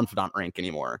a confidant rank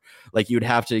anymore. Like you'd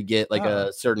have to get like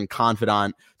a certain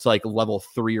confidant to like level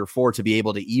 3 or 4 to be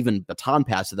able to even baton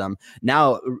pass to them.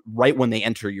 Now, right when they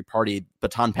enter your party,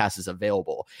 baton pass is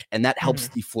available, and that helps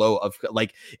the flow of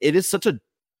like, it is such a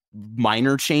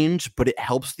minor change, but it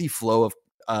helps the flow of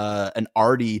an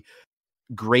already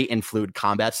great and fluid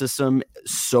combat system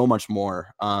so much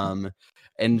more.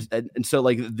 And so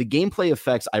like the gameplay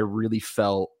effects, I really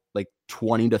felt like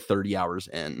 20 to 30 hours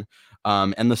in.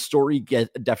 And the story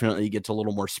definitely gets a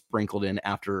little more sprinkled in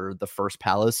after the first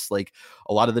palace. Like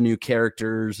a lot of the new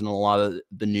characters and a lot of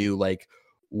the new like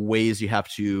ways you have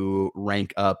to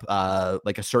rank up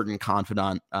like a certain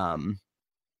confidant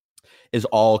is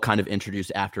all kind of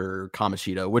introduced after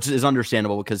Kamoshida, which is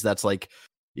understandable because that's like,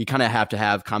 you kind of have to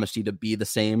have Kamoshida be the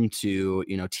same to,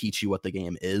 you know, teach you what the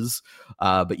game is.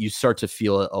 But you start to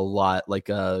feel it a lot, like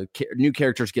new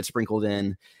characters get sprinkled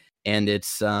in, and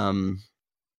it's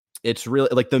really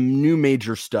like the new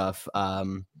major stuff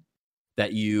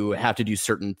that you have to do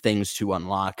certain things to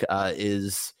unlock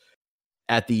is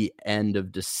at the end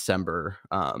of December.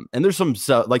 And there's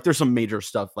some major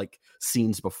stuff like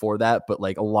scenes before that, but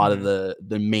like a lot of the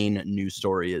main new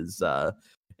story is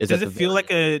does it feel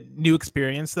like a new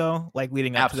experience though, like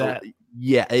leading up to that?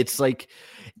 Yeah, it's like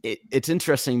it's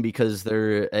interesting because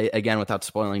there, again, without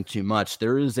spoiling too much,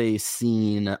 there is a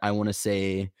scene, I want to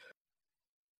say,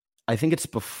 I think it's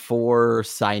before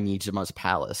Sainijima's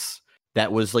palace,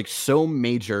 that was like so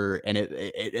major, and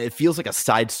it feels like a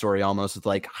side story almost. It's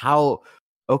like, how,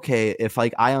 okay, if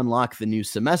like I unlock the new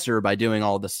semester by doing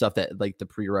all the stuff that like the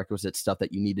prerequisite stuff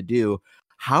that you need to do,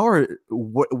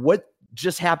 what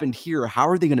just happened here, how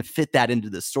are they going to fit that into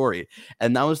the story?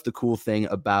 And that was the cool thing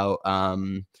about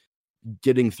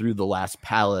getting through the last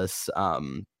palace,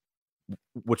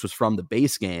 which was from the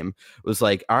base game. It was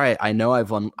like, all right, I know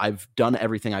I've done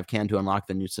everything I can to unlock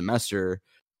the new semester,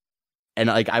 and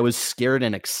like I was scared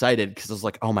and excited because I was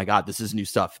like, oh my god, this is new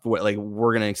stuff, like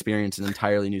we're going to experience an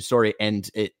entirely new story. And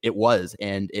it was,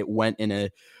 and it went in a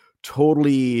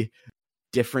totally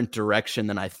different direction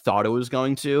than I thought it was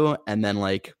going to. And then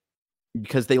like,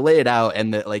 because they lay it out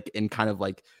and that like in kind of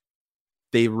like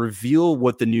they reveal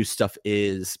what the new stuff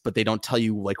is, but they don't tell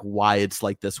you like why it's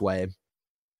like this way. And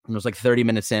it was like 30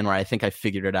 minutes in where I think I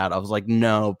figured it out. I was like,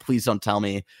 no, please don't tell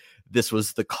me this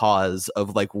was the cause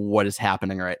of like what is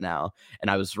happening right now. And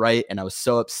I was right, and I was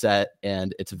so upset,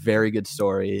 and it's a very good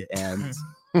story. And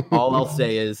all I'll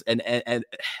say is, and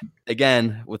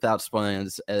again, without spoiling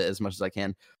as much as I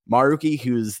can, Maruki,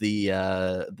 who's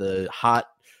the hot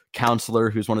counselor,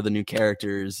 who's one of the new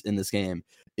characters in this game,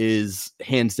 is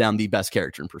hands down the best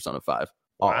character in Persona 5.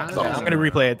 Wow. I'm gonna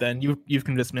replay it then. You've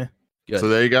convinced me. Good. So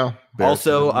there you go.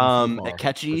 Also,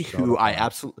 Akechi, who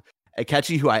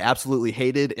I absolutely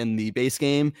hated in the base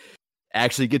game,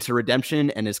 actually gets a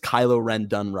redemption and is Kylo Ren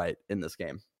done right in this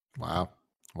game. Wow.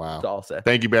 That's all I'll say.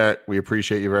 Thank you, Barrett. We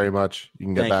appreciate you very much. You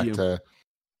can get back to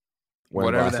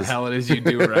whatever the hell it is you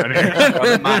do around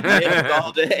here.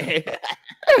 All day.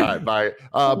 All right,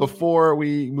 bye. Before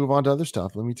we move on to other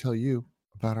stuff, let me tell you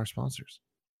about our sponsors.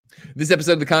 This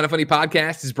episode of the Kind of Funny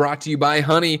podcast is brought to you by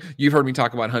Honey. You've heard me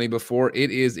talk about Honey before. It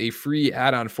is a free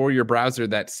add-on for your browser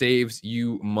that saves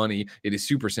you money. It is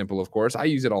super simple, of course. I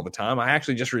use it all the time. I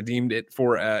actually just redeemed it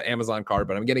for an Amazon card,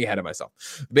 but I'm getting ahead of myself.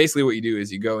 Basically, what you do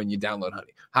is you go and you download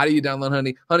Honey. How do you download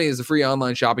Honey? Honey is a free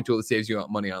online shopping tool that saves you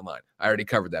money online. I already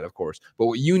covered that, of course. But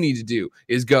what you need to do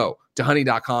is go to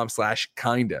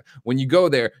honey.com/kinda. When you go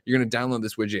there, you're going to download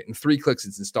this widget. In 3 clicks,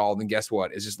 it's installed. And guess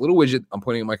what? It's just a little widget I'm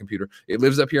pointing at my computer. It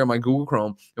lives up here on my Google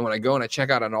Chrome. And when I go and I check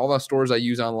out on all the stores I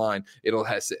use online, it'll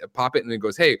pop it and it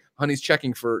goes, hey, Honey's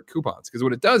checking for coupons. Because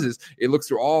what it does is it looks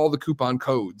through all the coupon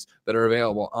codes that are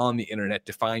available on the internet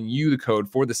to find you the code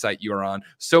for the site you are on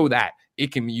so that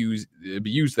it can be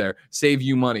used there, save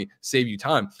you money, save you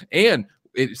time. And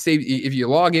if you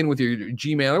log in with your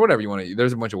Gmail or whatever you want to,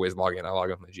 there's a bunch of ways to log in. I log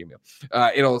in with my Gmail.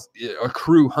 It'll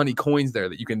accrue Honey coins there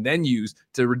that you can then use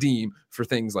to redeem for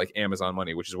things like Amazon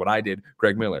money, which is what I did,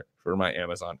 Greg Miller, for my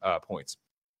Amazon points.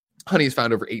 Honey has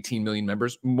found over 18 million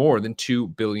members, more than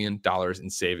 $2 billion in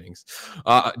savings.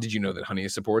 Did you know that Honey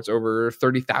supports over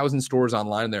 30,000 stores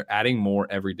online? They're adding more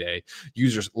every day.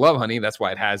 Users love Honey. That's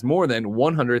why it has more than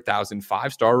 100,000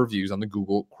 5-star reviews on the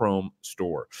Google Chrome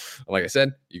store. Like I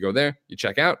said, you go there, you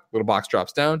check out, little box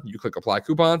drops down, you click apply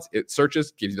coupons, it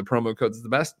searches, gives you the promo codes the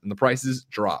best, and the prices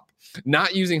drop.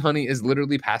 Not using Honey is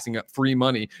literally passing up free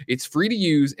money. It's free to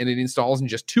use, and it installs in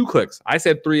just 2 clicks. I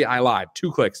said 3, I lied.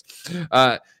 2 clicks.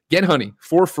 Get Honey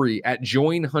for free at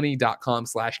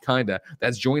joinhoney.com/kinda.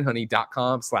 That's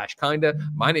joinhoney.com/kinda.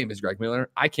 My name is Greg Miller.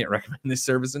 I can't recommend this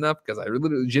service enough because I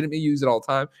legitimately use it all the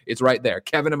time. It's right there.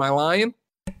 Kevin, am I lying?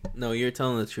 No, you're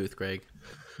telling the truth, Greg.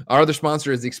 Our other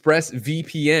sponsor is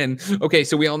ExpressVPN. Okay,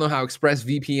 so we all know how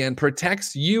ExpressVPN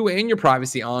protects you and your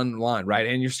privacy online, right?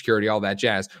 And your security, all that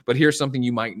jazz. But here's something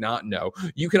you might not know.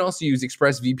 You can also use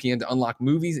ExpressVPN to unlock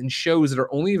movies and shows that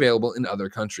are only available in other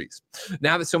countries.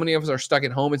 Now that so many of us are stuck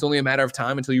at home, it's only a matter of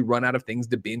time until you run out of things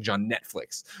to binge on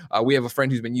Netflix. We have a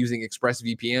friend who's been using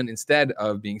ExpressVPN instead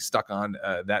of being stuck on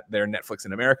their Netflix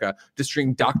in America to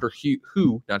stream Doctor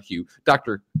Who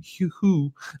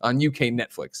on UK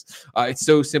Netflix. It's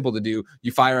so simple to do.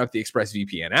 You fire up the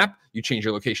ExpressVPN app, you change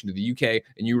your location to the UK,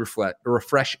 and you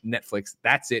refresh Netflix.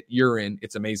 That's it. You're in.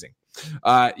 It's amazing.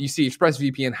 You see,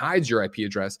 ExpressVPN hides your IP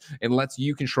address and lets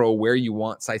you control where you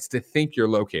want sites to think you're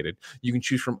located. You can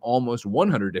choose from almost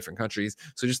 100 different countries.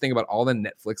 So just think about all the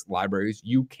Netflix libraries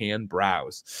you can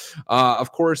browse.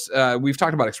 Of course, we've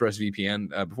talked about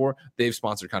ExpressVPN before. They've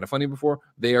sponsored Kind of Funny before.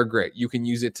 They are great. You can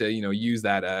use it to, use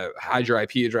that hide your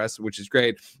IP address, which is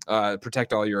great.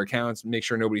 Protect all your accounts. Make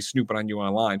sure nobody's snooping on you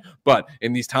online. But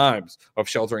in these times of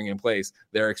sheltering in place,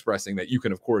 they're expressing that you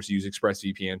can, of course, use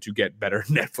ExpressVPN to get better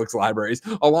Netflix libraries,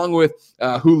 along with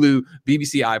Hulu,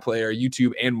 BBC iPlayer,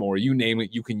 YouTube, and more. You name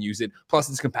it, you can use it. Plus,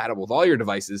 it's compatible with all your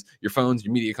devices, your phones,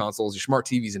 your media consoles, your smart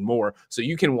TVs, and more. So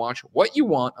you can watch what you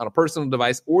want on a personal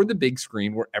device or the big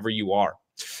screen wherever you are.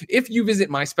 If you visit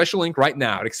my special link right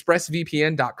now at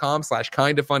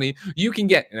expressvpn.com/kindafunny, you can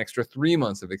get an extra 3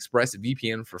 months of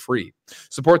ExpressVPN for free.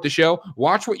 Support the show,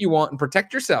 watch what you want, and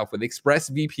protect yourself with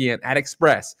ExpressVPN at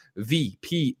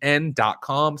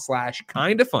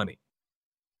expressvpn.com/kindafunny.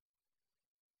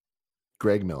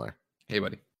 Greg Miller. Hey,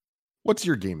 buddy. What's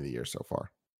your game of the year so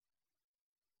far?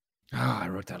 I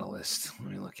wrote down a list.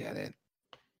 Let me look at it.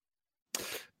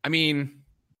 I mean,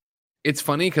 it's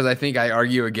funny because I think I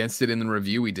argue against it in the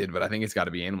review we did, but I think it's got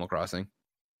to be Animal Crossing.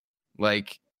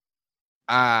 Like,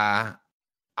 I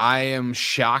am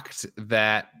shocked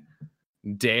that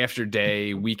day after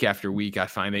day, week after week, I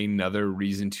find another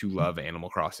reason to love Animal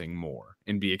Crossing more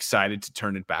and be excited to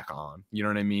turn it back on. You know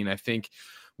what I mean? I think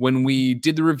when we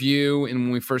did the review and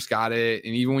when we first got it,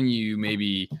 and even when you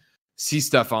maybe see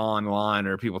stuff online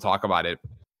or people talk about it,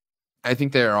 I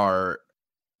think there are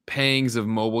pangs of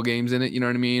mobile games in it. You know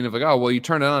what I mean? Of like, oh, well, you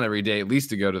turn it on every day, at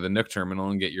least to go to the Nook terminal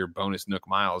and get your bonus Nook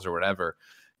miles or whatever.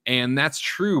 And that's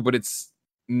true, but it's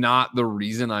not the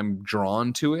reason I'm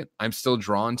drawn to it. I'm still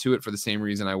drawn to it for the same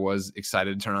reason I was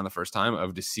excited to turn on the first time,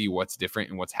 of to see what's different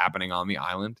and what's happening on the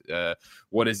island,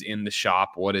 what is in the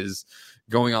shop, what is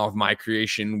going on with my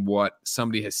creation, what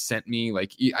somebody has sent me.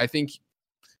 Like, I think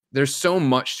there's so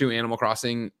much to Animal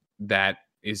Crossing that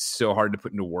is so hard to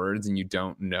put into words, and you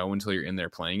don't know until you're in there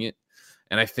playing it.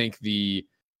 And I think the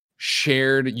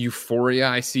shared euphoria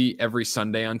I see every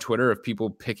Sunday on Twitter of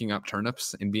people picking up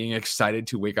turnips and being excited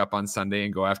to wake up on Sunday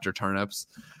and go after turnips.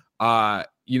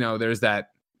 There's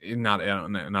that, not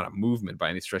a movement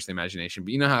by any stretch of the imagination,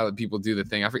 but you know how people do the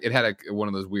thing. It had one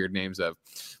of those weird names of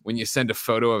when you send a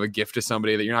photo of a gift to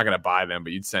somebody that you're not going to buy them,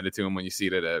 but you'd send it to them when you see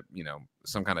it at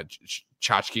some kind of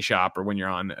tchotchke shop or when you're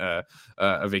on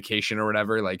a vacation or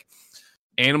whatever. Like,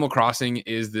 Animal Crossing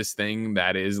is this thing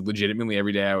that is legitimately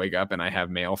every day I wake up and I have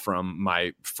mail from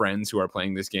my friends who are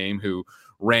playing this game who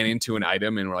ran into an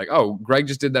item and were like, oh, Greg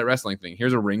just did that wrestling thing.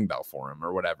 Here's a ring bell for him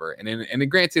or whatever. And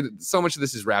granted, so much of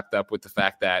this is wrapped up with the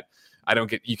fact that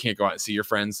you can't go out and see your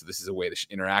friends. So this is a way to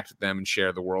interact with them and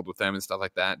share the world with them and stuff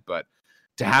like that. But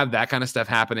to have that kind of stuff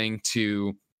happening,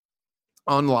 to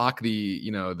unlock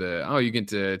you get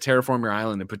to terraform your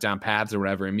island and put down paths or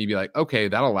whatever, and me be like, okay,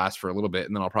 that'll last for a little bit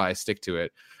and then I'll probably stick to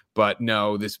it. But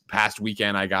no, this past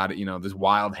weekend I got this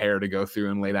wild hair to go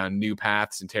through and lay down new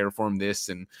paths and terraform this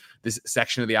and this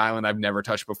section of the island I've never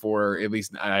touched before, at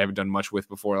least I haven't done much with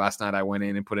before. Last night I went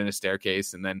in and put in a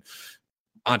staircase, and then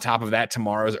on top of that,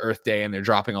 tomorrow's Earth Day, and they're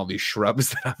dropping all these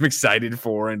shrubs that I'm excited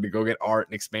for, and to go get art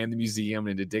and expand the museum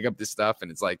and to dig up this stuff.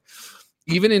 And it's like,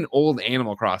 even in old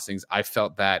Animal Crossings, I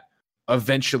felt that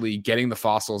eventually getting the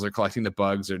fossils or collecting the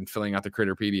bugs and filling out the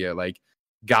Critterpedia, like,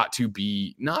 got to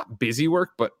be not busy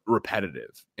work, but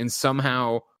repetitive. And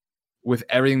somehow with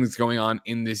everything that's going on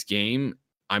in this game,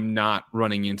 I'm not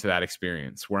running into that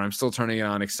experience where I'm still turning it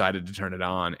on, excited to turn it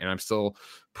on. And I'm still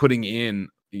putting in,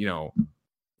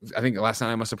 I think last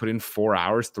night I must have put in 3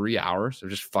 hours of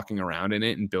just fucking around in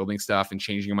it and building stuff and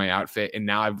changing my outfit. And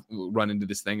now I've run into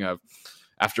this thing of,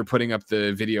 after putting up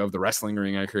the video of the wrestling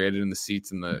ring I created and the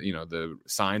seats and the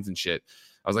signs and shit,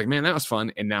 I was like, man, that was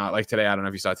fun. And now, like today, I don't know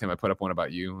if you saw, Tim, I put up one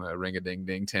about you,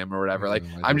 ring-a-ding-ding, Tim, or whatever. Like,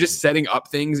 I'm just setting up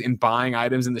things and buying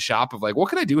items in the shop of like, what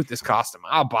can I do with this costume?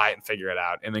 I'll buy it and figure it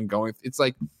out. And then it's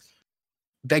like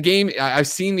that game. I've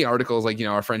seen the articles, like,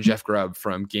 our friend Jeff Grubb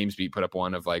from GamesBeat put up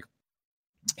one of like,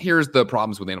 here's the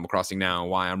problems with Animal Crossing now,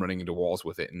 why I'm running into walls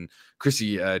with it. And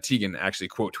Chrissy Teigen actually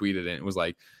quote tweeted it and was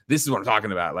like, this is what I'm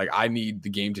talking about. Like, I need the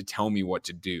game to tell me what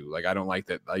to do. Like, I don't like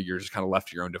that you're just kind of left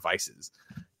to your own devices.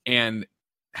 And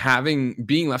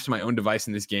being left to my own device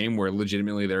in this game where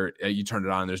legitimately you turn it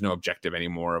on, there's no objective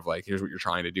anymore of like, here's what you're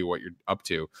trying to do, what you're up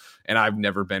to. And I've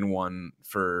never been one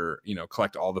for,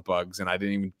 collect all the bugs. And I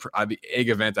didn't even, the egg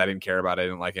event, I didn't care about. I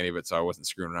didn't like any of it. So I wasn't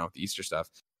screwing around with the Easter stuff.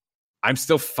 I'm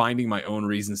still finding my own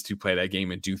reasons to play that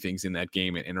game and do things in that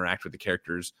game and interact with the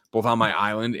characters, both on my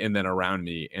island and then around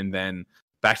me. And then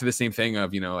back to the same thing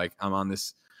of, like, I'm on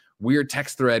this weird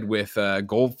text thread with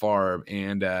Goldfarb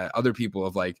and other people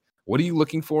of like, what are you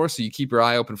looking for? So you keep your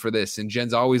eye open for this. And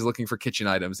Jen's always looking for kitchen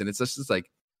items. And it's just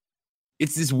like,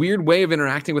 it's this weird way of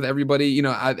interacting with everybody,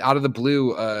 out of the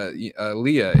blue.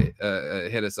 Leah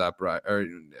hit us up, right? Or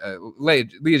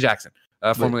Leah Jackson,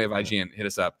 formerly of IGN, hit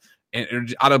us up.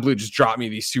 And out of the blue, just dropped me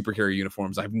these superhero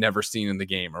uniforms I've never seen in the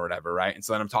game or whatever, right? And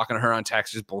so then I'm talking to her on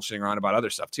text, just bullshitting around about other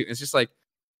stuff too. It's just like,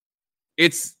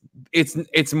 it's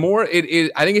more, I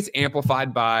think it's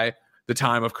amplified by the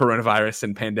time of coronavirus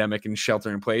and pandemic and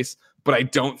shelter in place, but I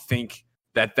don't think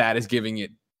that is giving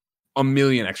it a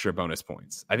million extra bonus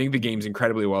points. I think the game's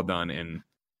incredibly well done, and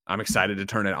I'm excited to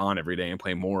turn it on every day and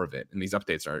play more of it. And these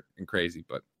updates are crazy,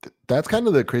 but that's kind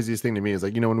of the craziest thing to me is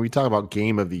like, when we talk about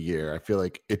game of the year, I feel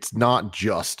like it's not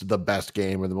just the best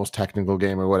game or the most technical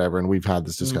game or whatever. And we've had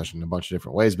this discussion in a bunch of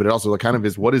different ways, but it also kind of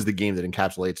is, what is the game that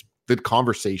encapsulates the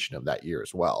conversation of that year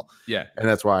as well? Yeah. And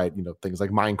that's why, things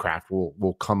like Minecraft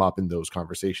will come up in those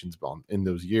conversations in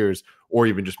those years, or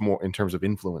even just more in terms of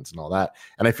influence and all that.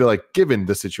 And I feel like given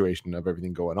the situation of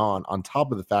everything going on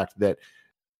top of the fact that,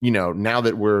 now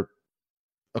that we're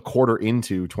a quarter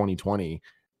into 2020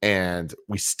 and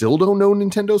we still don't know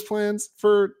Nintendo's plans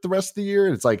for the rest of the year.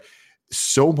 And it's like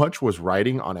so much was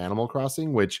riding on Animal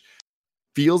Crossing, which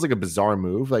feels like a bizarre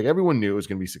move. Like everyone knew it was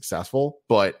going to be successful,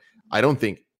 but I don't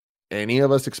think any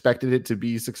of us expected it to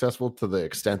be successful to the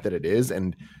extent that it is.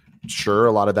 And sure,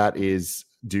 a lot of that is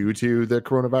due to the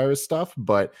coronavirus stuff,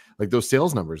 but like those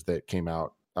sales numbers that came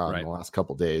out in the last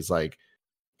couple of days, like,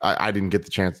 I didn't get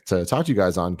the chance to talk to you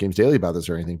guys on Games Daily about this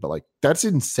or anything, but like that's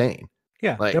insane.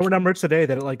 Yeah, like, there were numbers today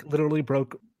that like literally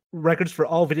broke records for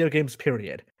all video games,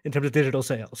 period, in terms of digital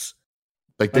sales.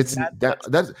 Like that's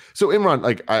so. Imran,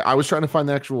 like I was trying to find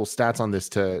the actual stats on this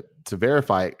to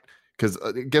verify it, because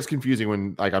it gets confusing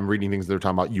when like I'm reading things that are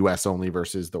talking about US only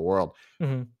versus the world.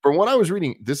 Mm-hmm. From what I was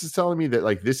reading, this is telling me that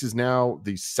like this is now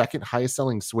the second highest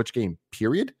selling Switch game,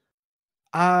 period.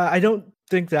 I don't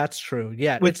think that's true.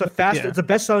 Yeah, it's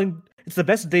the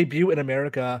best debut in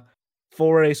America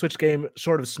for a Switch game,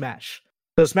 short of Smash.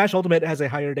 So Smash Ultimate has a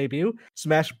higher debut.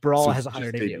 Smash Brawl has a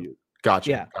higher debut. Gotcha.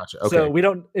 Yeah. Gotcha. Okay. So we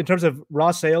don't, in terms of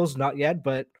raw sales, not yet,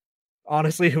 but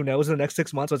honestly, who knows in the next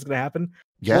 6 months what's going to happen?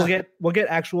 Yeah. We'll get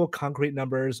actual concrete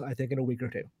numbers, I think, in a week or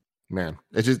two. Man,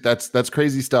 it's just that's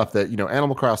crazy stuff that,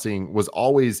 Animal Crossing was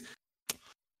always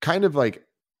kind of like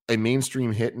a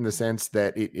mainstream hit in the sense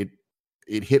that it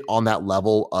hit on that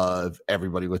level of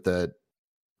everybody with the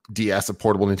DS, a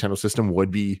portable Nintendo system,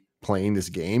 would be playing this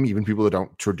game, even people that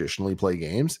don't traditionally play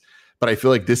games. But I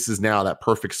feel like this is now that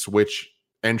perfect Switch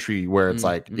entry where it's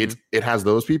like it has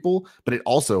those people, but it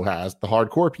also has the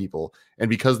hardcore people. And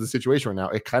because of the situation right now,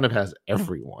 it kind of has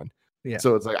everyone. Yeah.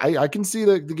 So it's like I can see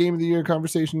the game of the year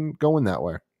conversation going that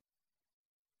way.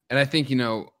 And I think,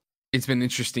 it's been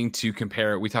interesting to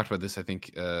compare. We talked about this, I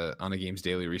think, on a Games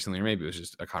Daily recently, or maybe it was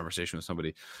just a conversation with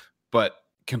somebody, but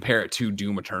compare it to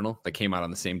Doom Eternal that came out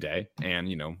on the same day. And,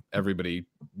 everybody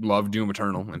loved Doom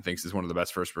Eternal and thinks it's one of the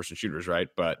best first-person shooters, right?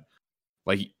 But,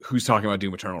 like, who's talking about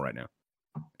Doom Eternal right now?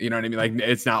 You know what I mean? Like,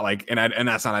 it's not like, and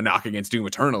that's not a knock against Doom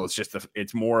Eternal. It's just,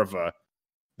 it's more of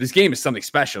this game is something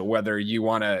special, whether you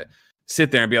want to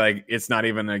sit there and be like, it's not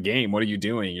even a game. What are you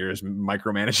doing? You're just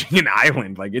micromanaging an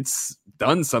island. Like, it's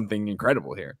done something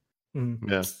incredible here.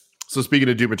 Yeah. So speaking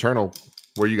of Doom Eternal,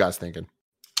 what are you guys thinking?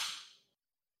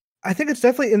 I think it's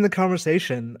definitely in the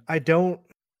conversation. I don't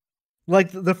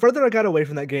like the further I got away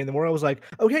from that game, the more I was like,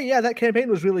 okay, yeah, that campaign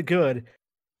was really good,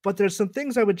 but there's some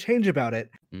things I would change about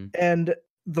it. And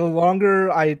the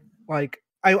longer I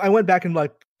went back and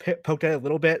like poked at it a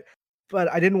little bit,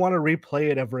 but I didn't want to replay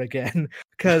it ever again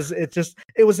because it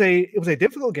was a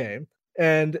difficult game.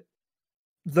 And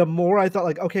the more I thought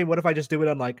like, okay, what if I just do it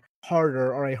on like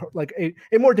harder or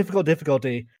a more difficult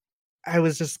difficulty? I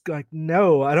was just like,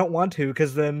 no, I don't want to,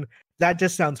 because then that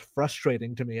just sounds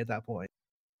frustrating to me at that point.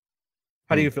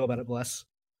 How do you feel about it, Bless?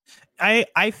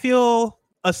 I feel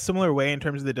a similar way in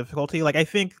terms of the difficulty. Like, I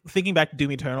think thinking back to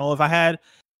Doom Eternal, if I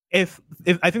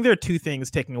think there are two things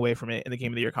taking away from it in the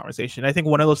Game of the Year conversation. I think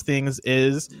one of those things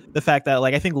is the fact that,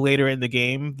 like, I think later in the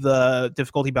game, the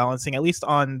difficulty balancing, at least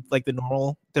on like the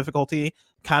normal difficulty,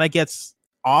 kind of gets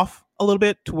off a little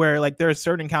bit, to where like there are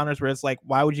certain encounters where it's like,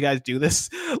 why would you guys do this?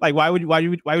 Like, why would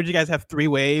you guys have 3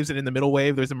 waves, and in the middle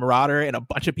wave there's a marauder and a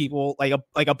bunch of people, like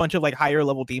a bunch of like higher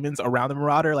level demons around the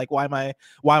marauder? Like, why am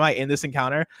I in this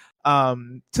encounter?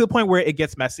 To the point where it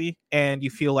gets messy and you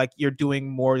feel like you're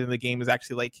doing more than the game is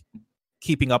actually like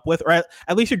keeping up with, or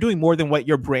at least you're doing more than what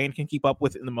your brain can keep up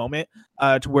with in the moment,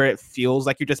 to where it feels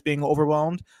like you're just being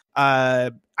overwhelmed.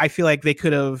 I feel like they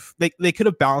could have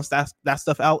balanced that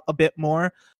stuff out a bit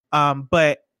more.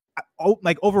 But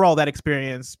like overall, that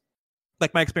experience,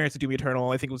 like my experience with Doom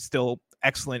Eternal, I think was still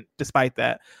excellent despite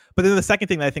that. But then the second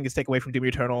thing that I think is take away from Doom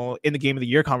Eternal in the Game of the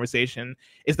Year conversation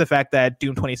is the fact that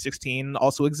Doom 2016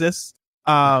 also exists.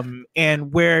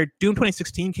 And where Doom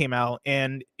 2016 came out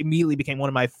and immediately became one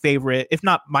of my favorite, if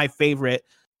not my favorite,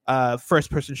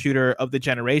 first-person shooter of the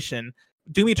generation,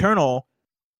 Doom Eternal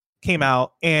came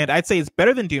out, and I'd say it's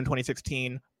better than Doom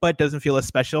 2016, but doesn't feel as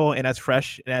special and as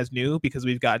fresh and as new because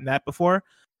we've gotten that before.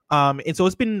 And so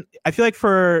it's been, I feel like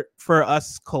for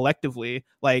us collectively,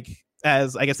 like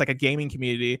as I guess like a gaming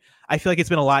community, I feel like it's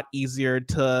been a lot easier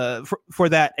for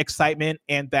that excitement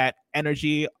and that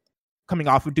energy coming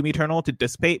off of Doom Eternal to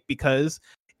dissipate, because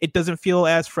it doesn't feel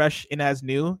as fresh and as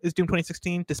new as Doom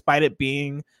 2016, despite it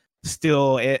being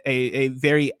still a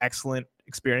very excellent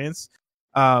experience.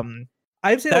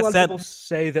 I've seen a lot of people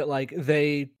say that like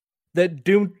that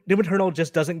Doom Eternal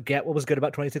just doesn't get what was good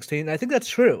about 2016. And I think that's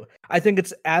true. I think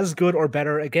it's as good or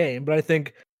better a game, but I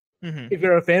think if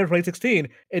you're a fan of 2016,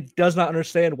 it does not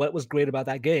understand what was great about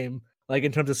that game, like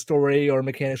in terms of story or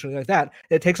mechanics or anything like that.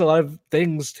 It takes a lot of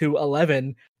things to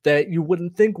 11 that you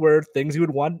wouldn't think were things you would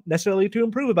want necessarily to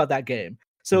improve about that game.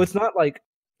 So it's not like,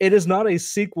 it is not a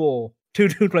sequel to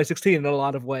Doom 2016 in a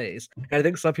lot of ways. And I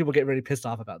think some people get really pissed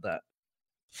off about that.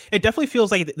 It definitely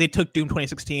feels like they took Doom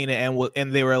 2016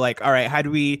 and they were like, all right, how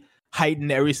do we heighten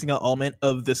every single element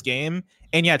of this game?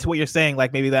 And yeah, to what you're saying,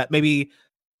 like maybe they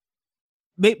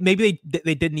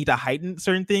did need to heighten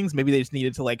certain things. Maybe they just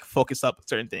needed to like focus up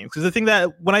certain things. Because the thing that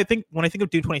when I think of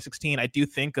Doom 2016, I do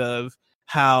think of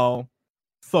how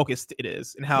focused it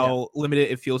is and how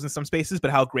limited it feels in some spaces, but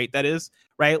how great that is,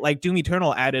 right? Like Doom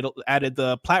Eternal added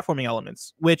the platforming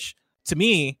elements, which to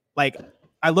me, like,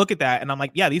 I look at that and I'm like,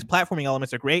 yeah, these platforming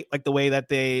elements are great. Like the way that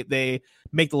they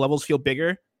make the levels feel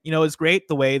bigger, is great.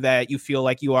 The way that you feel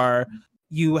like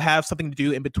you have something to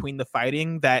do in between the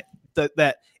fighting that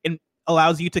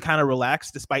allows you to kind of relax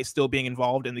despite still being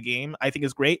involved in the game, I think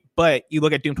is great. But you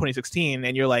look at Doom 2016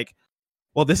 and you're like,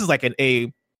 well, this is like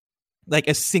a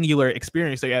singular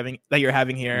experience that you're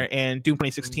having here. And Doom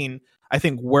 2016, I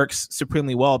think, works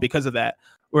supremely well because of that,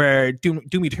 where Doom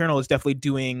Eternal is definitely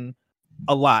doing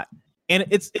a lot. And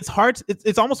it's hard.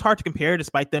 It's almost hard to compare,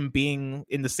 despite them being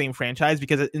in the same franchise,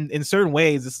 because in certain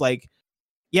ways, it's like,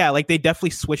 yeah, like they definitely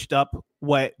switched up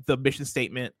what the mission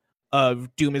statement of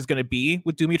Doom is going to be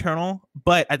with Doom Eternal.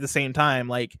 But at the same time,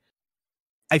 like,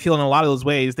 I feel in a lot of those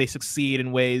ways, they succeed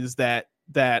in ways that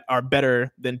are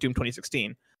better than Doom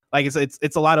 2016. Like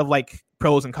it's a lot of like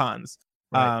pros and cons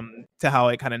to how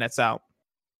it kind of nets out.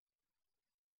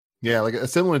 Yeah, like a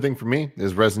similar thing for me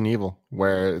is Resident Evil,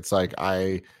 where it's like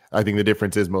I think the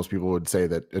difference is most people would say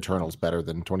that Eternal's better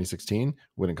than 2016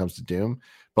 when it comes to Doom,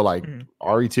 but like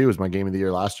RE2 is my game of the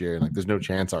year last year, and like there's no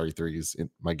chance RE3 is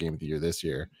my game of the year this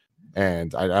year,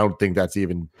 and I don't think that's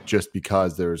even just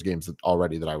because there's games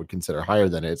already that I would consider higher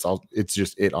than it. It's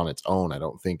just it on its own. I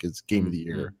don't think it's game of the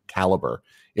year caliber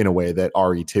in a way that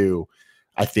RE2,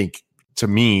 I think to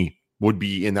me would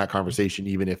be in that conversation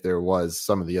even if there was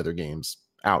some of the other games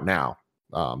out now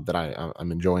that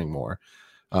I'm enjoying more.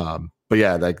 But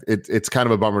yeah, like it's kind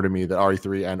of a bummer to me that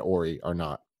RE3 and Ori are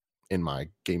not in my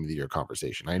game of the year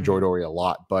conversation. I enjoyed Ori a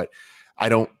lot, but I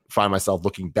don't find myself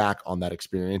looking back on that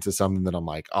experience as something that I'm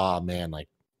like, oh man, like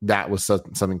that was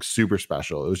something super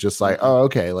special. It was just like, oh,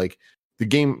 okay, like the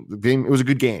game, it was a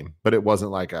good game, but it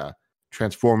wasn't like a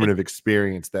transformative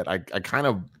experience that I kind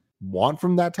of want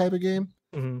from that type of game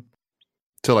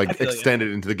to like extend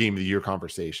it into the game of the year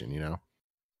conversation, you know?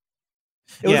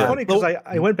 It was funny because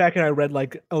I went back and I read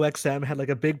like OXM had like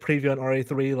a big preview on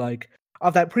RE3, like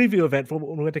of that preview event for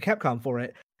when we went to Capcom for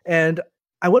it. And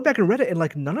I went back and read it, and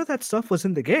like none of that stuff was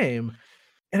in the game.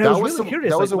 And I was really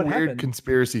curious. That was like, a weird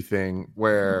conspiracy thing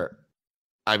where,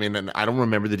 I mean, and I don't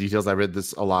remember the details. I read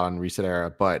this a lot on Reset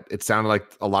Era, but it sounded like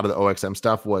a lot of the OXM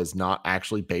stuff was not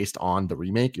actually based on the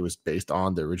remake. It was based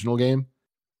on the original game.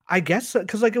 I guess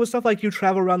because like it was stuff like you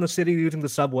travel around the city using the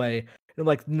subway. And I'm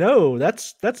like, no,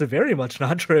 that's very much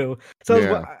not true.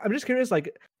 So I'm just curious,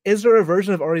 like, is there a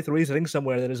version of RE3 sitting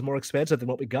somewhere that is more expensive than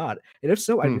what we got? And if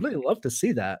so, I'd really love to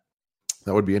see that.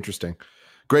 That would be interesting.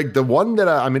 Greg, the one that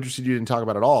I'm interested you didn't talk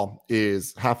about at all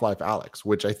is Half-Life Alyx,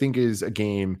 which I think is a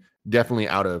game definitely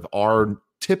out of our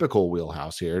typical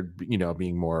wheelhouse here, you know,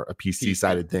 being more a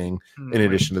PC-sided thing in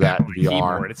addition to that VR.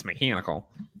 Keyboard, it's mechanical.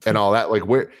 And all that. Like,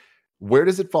 where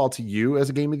does it fall to you as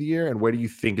a game of the year, and where do you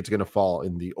think it's going to fall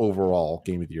in the overall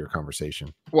game of the year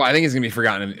conversation? Well, I think it's going to be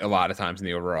forgotten a lot of times in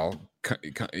the overall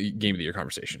game of the year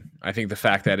conversation. I think the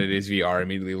fact that it is VR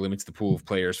immediately limits the pool of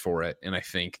players for it, and I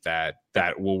think that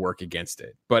will work against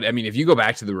it. But I mean, if you go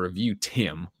back to the review,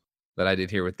 Tim, that I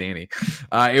did here with Danny,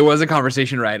 it was a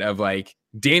conversation, right, of like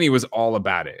Danny was all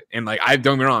about it, and like don't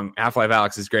get me wrong, Half-Life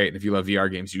Alyx is great, and if you love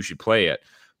VR games, you should play it.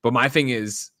 But my thing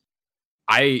is,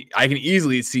 I can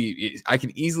easily see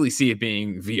it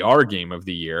being VR game of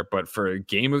the year, but for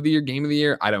game of the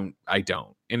year, I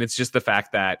don't. And it's just the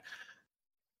fact that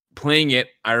playing it,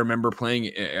 I remember playing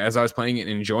it as I was playing it and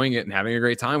enjoying it and having a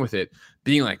great time with it,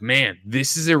 being like, man,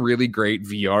 this is a really great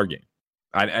VR game.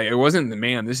 It wasn't the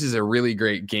man, this is a really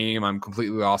great game. I'm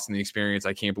completely lost in the experience.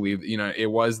 I can't believe, you know, it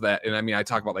was that. And I mean, I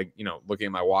talk about like, you know, looking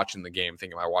at my watch in the game,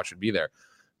 thinking my watch would be there,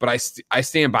 but I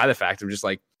stand by the fact of just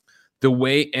like, the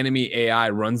way enemy AI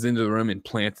runs into the room and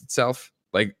plants itself,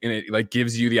 like, and it like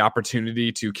gives you the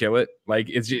opportunity to kill it. Like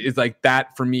it's like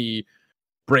that for me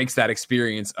breaks that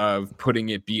experience of putting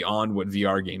it beyond what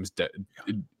VR games do.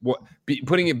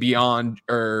 Putting it beyond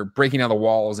or breaking down the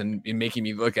walls and making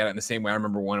me look at it in the same way. I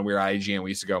remember when we were at IGN,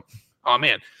 we used to go, oh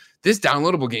man, this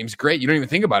downloadable game's great. You don't even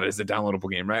think about it as a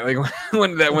downloadable game, right? Like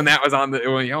when that was on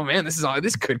oh man,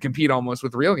 this could compete almost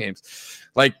with real games.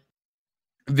 Like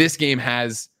this game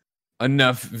has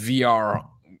enough VR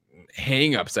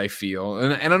hangups, I feel,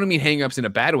 and I don't mean hangups in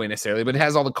a bad way necessarily, but it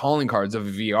has all the calling cards of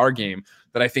a VR game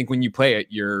that I think when you play it,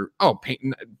 you're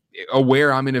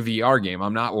aware I'm in a VR game.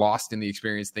 I'm not lost in the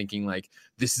experience thinking like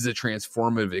this is a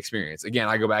transformative experience. Again,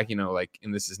 I go back, you know, like,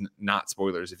 and this is not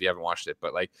spoilers if you haven't watched it,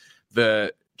 but like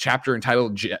the chapter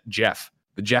entitled Jeff,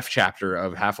 the Jeff chapter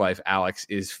of Half-Life Alyx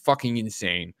is fucking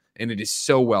insane, and it is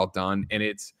so well done, and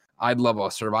I'd love a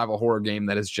survival horror game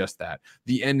that is just that.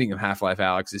 The ending of Half-Life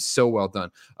Alyx is so well done.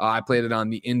 I played it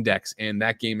on the Index, and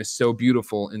that game is so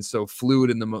beautiful and so fluid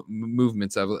in the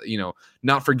movements of, you know,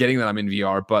 not forgetting that I'm in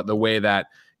VR, but the way that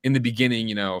in the beginning,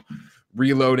 you know,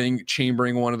 reloading,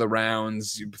 chambering one of the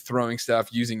rounds, throwing stuff,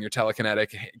 using your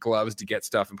telekinetic gloves to get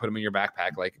stuff and put them in your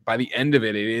backpack. Like by the end of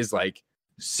it, it is like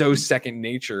so second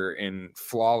nature and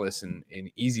flawless and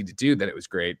easy to do that it was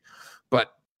great.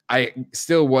 But I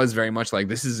still was very much like,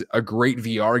 this is a great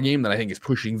VR game that I think is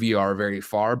pushing VR very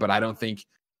far, but I don't think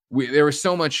there was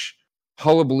so much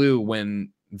hullabaloo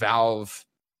when Valve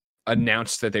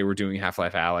announced that they were doing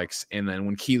Half-Life Alyx. And then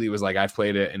when Keighley was like, I've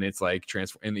played it and it's like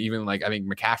and even like, I think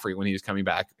McCaffrey, when he was coming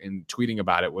back and tweeting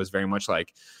about it, was very much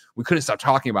like, we couldn't stop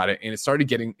talking about it. And it started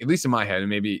getting, at least in my head, and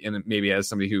maybe as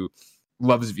somebody who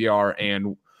loves VR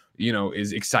and, you know,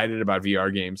 is excited about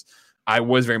VR games, I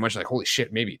was very much like, holy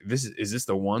shit, maybe is this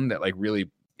the one that like really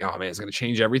oh man, it's going to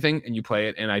change everything, and you play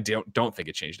it, and I don't think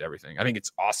it changed everything. I think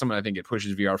it's awesome, and I think it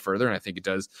pushes VR further, and I think it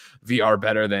does VR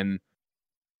better than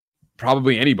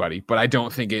probably anybody, but I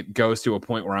don't think it goes to a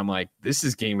point where I'm like, this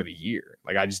is game of the year.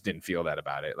 Like, I just didn't feel that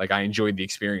about it. Like, I enjoyed the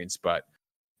experience, but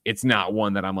it's not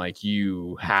one that I'm like,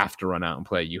 you have to run out and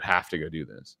play. You have to go do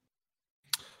this.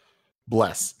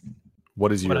 Bless,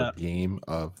 what is your game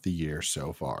of the year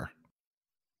so far?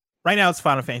 Right now, it's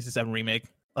Final Fantasy VII Remake,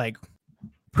 like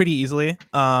pretty easily.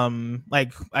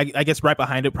 Like I guess right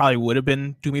behind it probably would have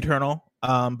been Doom Eternal.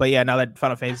 But yeah, now that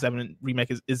Final Fantasy VII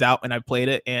Remake is out and I've played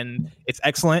it and it's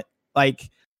excellent. Like,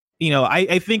 you know,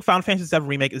 I think Final Fantasy VII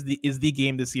Remake is the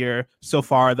game this year so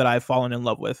far that I've fallen in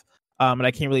love with. And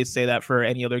I can't really say that for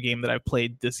any other game that I've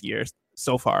played this year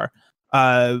so far.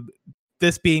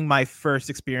 This being my first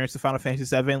experience with Final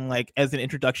Fantasy VII, like as an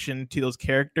introduction to those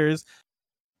characters,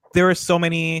 there's so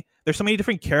many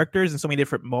different characters and so many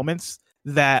different moments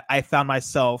that I found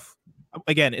myself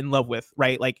again in love with,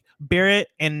 right? Like Barrett,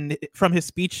 and from his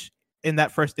speech in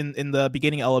that first in the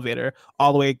beginning elevator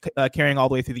all the way carrying all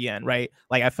the way through the end, right?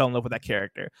 Like I fell in love with that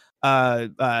character.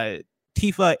 Tifa,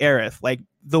 Aerith, like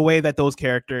the way that those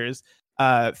characters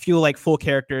feel like full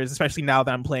characters, especially now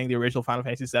that I'm playing the original Final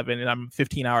Fantasy VII and I'm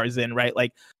 15 hours in, right?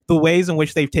 Like the ways in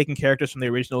which they've taken characters from the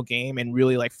original game and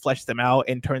really like fleshed them out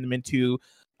and turned them into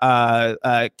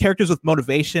characters with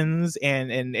motivations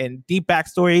and deep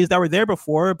backstories that were there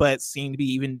before, but seemed to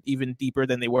be even deeper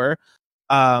than they were.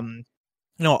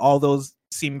 You know, all those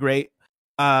seem great.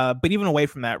 But even away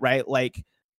from that, right? Like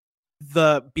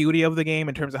the beauty of the game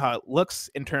in terms of how it looks,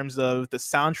 in terms of the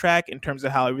soundtrack, in terms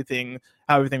of how everything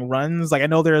runs. Like I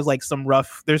know there's some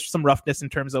roughness in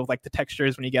terms of like the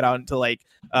textures when you get out into like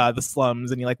the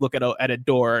slums and you like look at a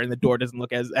door and the door doesn't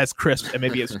look as crisp and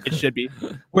maybe as it should be.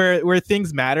 Where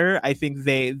things matter, I think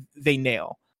they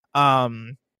nail.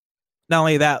 Not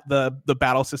only that, the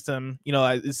battle system, you know,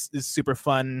 is super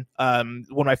fun. One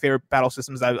of my favorite battle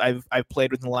systems I've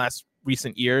played within the last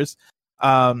recent years.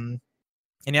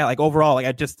 And yeah, like overall, like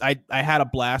I had a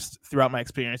blast throughout my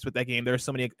experience with that game. There are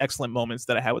so many excellent moments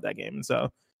that I had with that game, and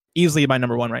so easily my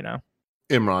number one right now.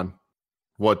 Imran,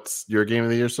 what's your game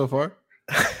of the year so far?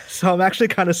 So I'm actually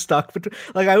kind of stuck.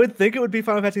 Like I would think it would be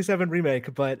Final Fantasy VII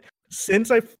Remake, but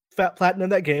since I platinumed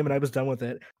that game and I was done with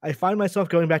it, I find myself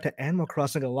going back to Animal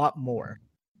Crossing a lot more.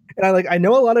 And I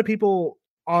know a lot of people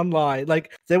online,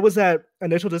 like there was that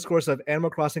initial discourse of Animal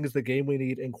Crossing is the game we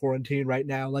need in quarantine right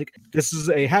now. Like this is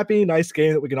a happy, nice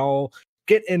game that we can all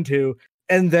get into.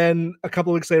 And then a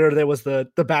couple of weeks later, there was the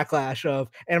backlash of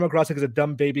Animal Crossing is a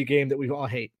dumb baby game that we all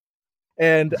hate.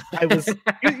 And I was,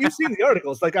 you've seen the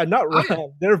articles, like I'm not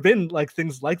wrong. There have been like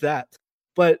things like that.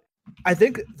 But I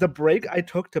think the break I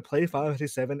took to play Final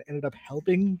Fantasy VII ended up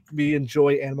helping me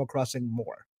enjoy Animal Crossing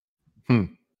more.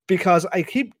 Because I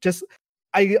keep just,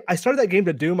 I started that game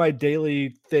to do my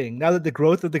daily thing. Now that the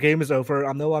growth of the game is over,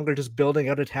 I'm no longer just building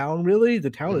out a town, really. The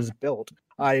town is built.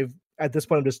 At this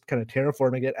point, I'm just kind of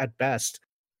terraforming it at best.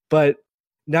 But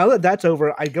now that that's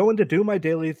over, I go in to do my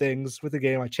daily things with the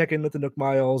game. I check in with the Nook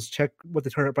Miles, check what the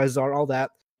turnip prices are, all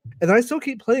that. And then I still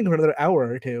keep playing for another hour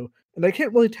or two. And I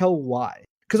can't really tell why.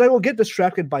 Because I will get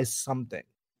distracted by something.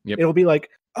 Yep. It'll be like,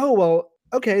 oh, well,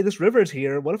 okay, this river is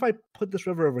here. What if I put this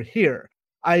river over here?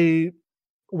 I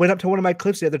went up to one of my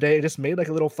cliffs the other day and just made like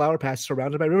a little flower patch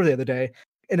surrounded by river the other day.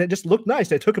 And it just looked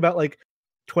nice. It took about like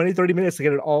 20, 30 minutes to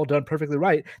get it all done perfectly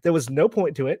right. There was no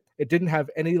point to it. It didn't have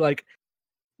any like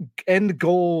end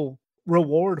goal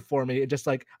reward for me. It just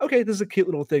like, okay, this is a cute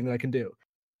little thing that I can do.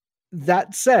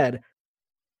 That said,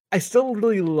 I still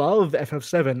really love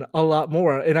FF7 a lot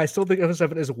more, and I still think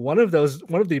FF7 is one of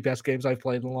the best games I've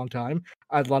played in a long time.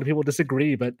 A lot of people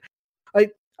disagree, but I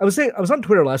was on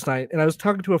Twitter last night, and I was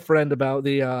talking to a friend about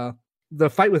the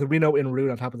fight with Reno and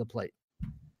Rude on top of the plate,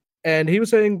 and he was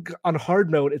saying on hard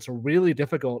mode it's really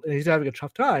difficult, and he's having a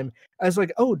tough time. I was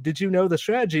like, oh, did you know the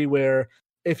strategy where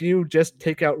if you just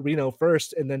take out Reno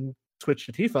first and then switch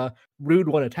to Tifa, Rude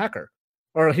won't attack her,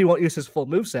 or he won't use his full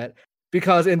moveset?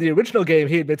 Because in the original game,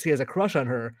 he admits he has a crush on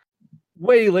her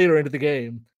way later into the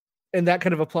game. And that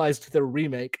kind of applies to the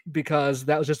remake because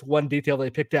that was just one detail they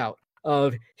picked out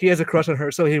of he has a crush on her,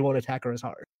 so he won't attack her as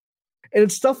hard. And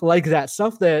it's stuff like that,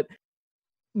 stuff that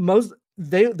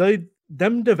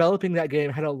them developing that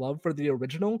game had a love for the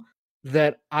original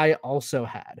that I also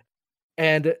had.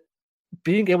 And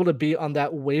being able to be on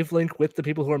that wavelength with the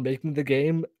people who are making the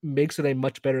game makes it a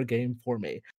much better game for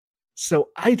me. So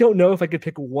I don't know if I could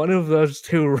pick one of those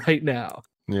two right now.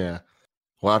 Yeah.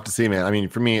 We'll have to see, man. I mean,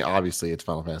 for me, obviously, it's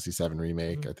Final Fantasy VII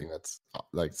Remake. I think that's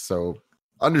like so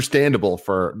understandable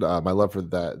for my love for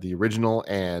the original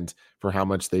and for how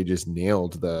much they just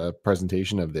nailed the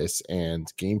presentation of this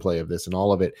and gameplay of this and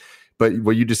all of it. But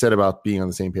what you just said about being on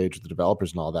the same page with the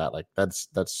developers and all that, like that's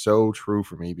so true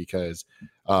for me, because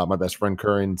my best friend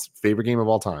Curran's favorite game of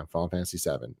all time, Final Fantasy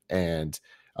VII, and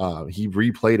he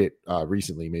replayed it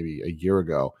recently, maybe a year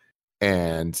ago,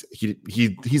 and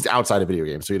he's outside of video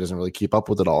games, so he doesn't really keep up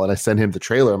with it all. And I sent him the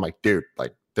trailer. I'm like, dude,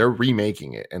 like they're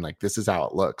remaking it, and like this is how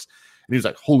it looks. And he was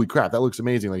like, holy crap, that looks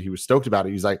amazing. Like he was stoked about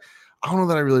it. He's like, I don't know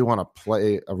that I really want to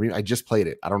play I just played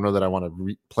it. I don't know that I want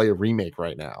to play a remake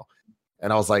right now.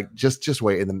 And I was like, just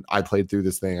wait. And then I played through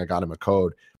this thing. I got him a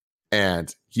code,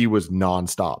 and he was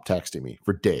nonstop texting me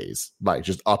for days, like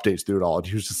just updates through it all. And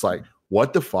he was just like,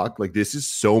 what the fuck? Like, this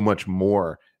is so much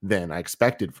more than I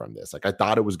expected from this. Like, I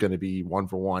thought it was going to be one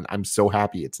for one. I'm so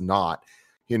happy it's not.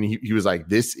 And he was like,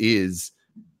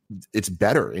 it's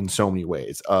better in so many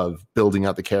ways of building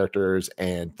out the characters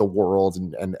and the world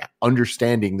and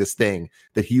understanding this thing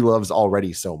that he loves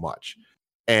already so much.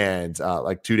 And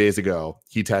like 2 days ago,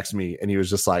 he texted me and he was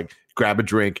just like, grab a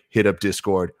drink, hit up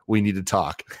Discord. We need to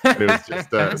talk. And it was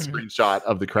just a screenshot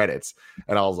of the credits.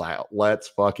 And I was like, let's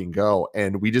fucking go.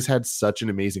 And we just had such an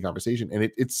amazing conversation.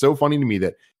 And it's so funny to me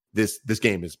that this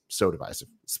game is so divisive,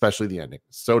 especially the ending.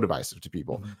 So divisive to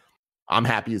people. Mm-hmm. I'm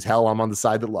happy as hell. I'm on the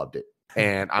side that loved it.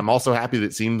 And I'm also happy that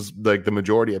it seems like the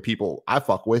majority of people I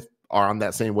fuck with are on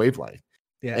that same wavelength.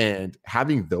 Yeah. And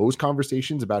having those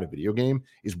conversations about a video game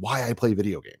is why I play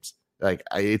video games. Like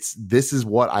this is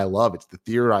what I love. It's the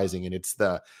theorizing and it's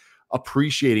the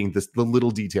appreciating the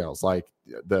little details, like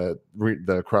the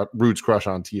Rude's crush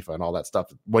on Tifa and all that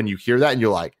stuff. When you hear that and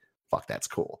you're like, fuck, that's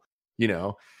cool, you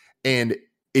know? And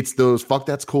it's those fuck,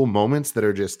 that's cool moments that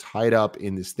are just tied up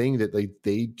in this thing that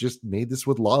they just made this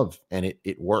with love, and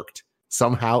it worked.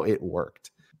 Somehow it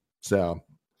worked. So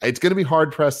it's going to be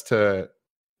hard pressed to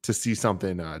see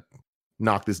something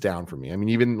knock this down for me. I mean,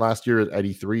 even last year at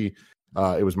E3,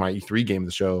 it was my E3 game of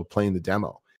the show, playing the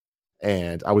demo.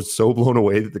 And I was so blown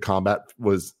away that the combat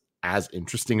was as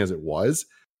interesting as it was.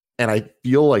 And I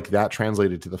feel like that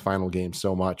translated to the final game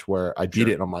so much, where I beat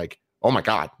it and I'm like, oh my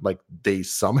God, like they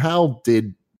somehow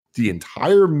did the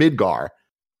entire Midgar,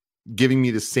 giving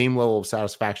me the same level of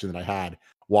satisfaction that I had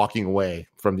walking away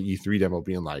from the E3 demo,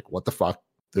 being like, what the fuck?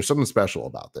 There's something special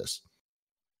about this.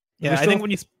 Yeah, I think when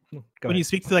you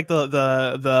speak to like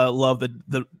the love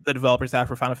the developers have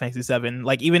for Final Fantasy VII,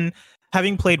 like even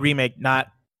having played Remake,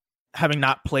 having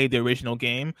not played the original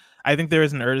game, I think there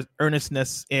is an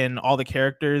earnestness in all the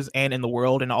characters and in the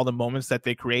world and all the moments that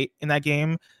they create in that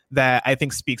game that I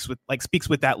think speaks with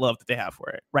that love that they have for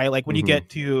it, right? Like when you get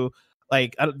to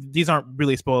like these aren't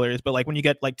really spoilers, but like when you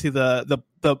get like to the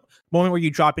moment where you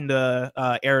drop into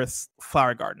Aerith's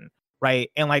flower garden,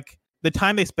 right? And like the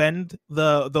time they spend,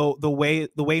 the way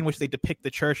in which they depict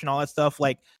the church and all that stuff,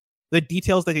 like the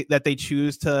details that they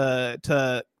choose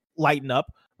to lighten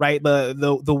up, right?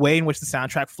 The way in which the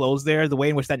soundtrack flows there, the way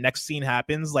in which that next scene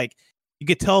happens, like you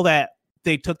could tell that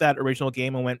they took that original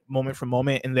game and went moment for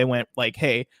moment, and they went like,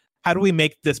 hey, how do we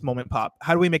make this moment pop?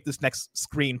 How do we make this next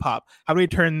screen pop? How do we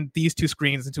turn these two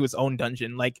screens into its own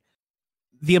dungeon? Like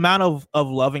the amount of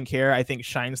love and care, I think,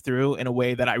 shines through in a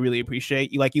way that I really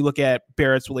appreciate. You look at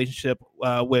Barrett's relationship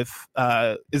with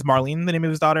is Marlene the name of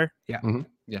his daughter? Yeah.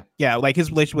 Mm-hmm. Yeah. Like his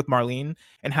relationship with Marlene,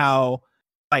 and how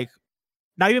like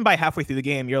not even by halfway through the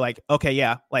game, you're like, okay,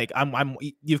 yeah, like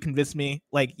you've convinced me.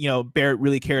 Like, you know, Barrett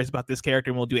really cares about this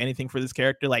character and will do anything for this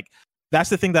character. Like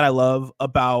that's the thing that I love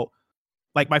about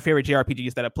like my favorite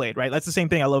JRPGs that I played, right? That's the same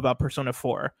thing I love about Persona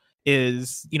 4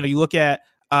 is, you know, you look at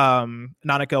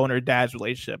Nanako and her dad's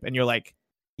relationship and you're like,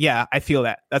 yeah, I feel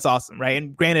that. That's awesome, right?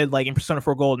 And granted, like in Persona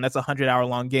 4 Golden, that's a 100-hour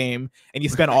long game, and you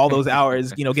spend all those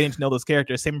hours, you know, getting to know those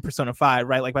characters. Same in Persona 5,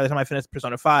 right? Like by the time I finished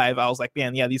Persona 5, I was like,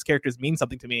 man, yeah, these characters mean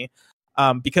something to me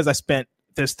because I spent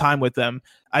this time with them.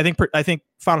 I think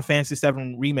Final Fantasy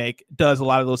VII Remake does a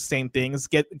lot of those same things,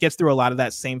 gets through a lot of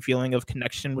that same feeling of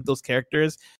connection with those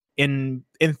characters in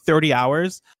 30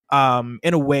 hours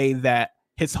in a way that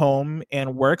hits home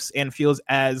and works and feels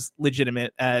as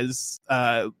legitimate as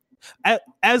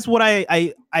what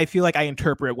I feel like I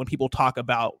interpret when people talk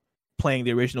about playing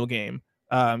the original game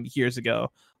years ago.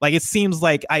 Like it seems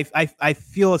like I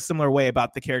feel a similar way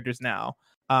about the characters now,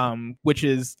 which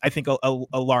is I think a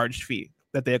large feat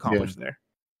that they accomplished there.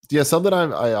 Yeah, something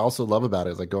I also love about it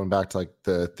is like going back to like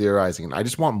the theorizing, and I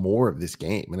just want more of this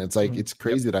game. And it's like it's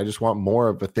crazy that I just want more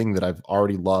of a thing that I've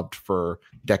already loved for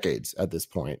decades at this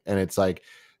point. And it's like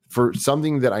for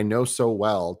something that I know so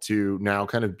well to now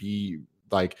kind of be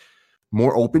like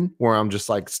more open, where I'm just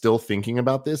like still thinking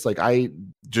about this. Like I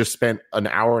just spent an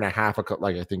hour and a half,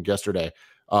 like I think yesterday,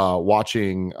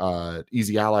 watching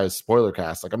Easy Allies spoiler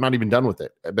cast. Like I'm not even done with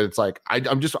it, but it's like I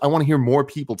want to hear more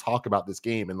people talk about this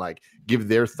game and like give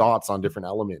their thoughts on different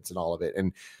elements and all of it.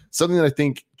 And something that I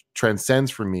think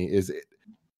transcends for me is,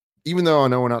 even though I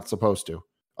know we're not supposed to,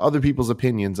 other people's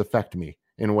opinions affect me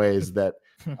in ways that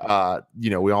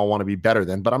we all want to be better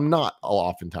than, but I'm not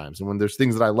oftentimes. And when there's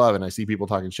things that I love and I see people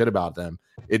talking shit about them,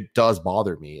 it does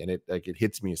bother me, and it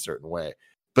hits me a certain way.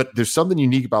 But there's something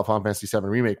unique about Final Fantasy VII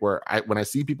Remake where when I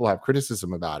see people have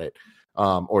criticism about it,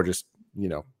 or just,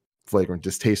 flagrant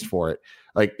distaste for it,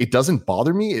 like it doesn't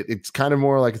bother me. It's kind of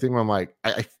more like a thing where I'm like,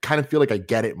 I kind of feel like I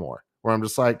get it more, where I'm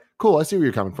just like, cool, I see where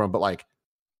you're coming from, but like,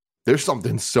 there's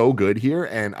something so good here.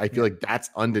 And I feel like that's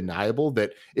undeniable,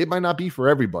 that it might not be for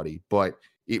everybody, but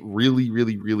it really,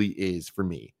 really, really is for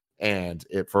me. And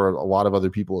it for a lot of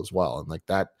other people as well. And like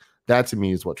that to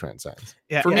me is what transcends.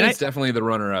 Yeah, for me, it's definitely the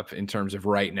runner-up in terms of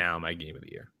right now my game of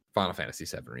the year, Final Fantasy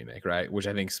VII Remake, right? Which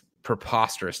I think is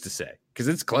preposterous to say because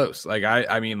it's close. Like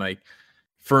I mean, like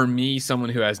for me, someone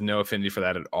who has no affinity for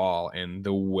that at all, and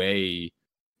the way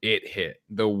it hit,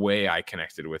 the way I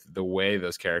connected with, the way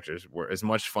those characters were, as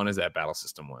much fun as that battle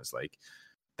system was, like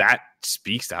that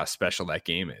speaks to how special that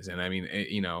game is. And I mean,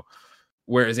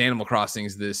 whereas Animal Crossing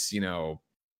is this,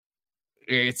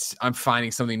 I'm finding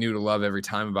something new to love every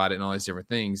time about it and all these different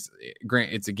things.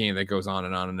 Grant, it's a game that goes on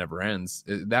and never ends.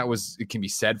 It can be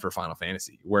said for Final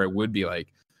Fantasy, where it would be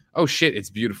like, oh shit, it's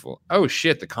beautiful. Oh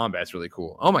shit, the combat's really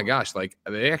cool. Oh my gosh, like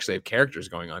they actually have characters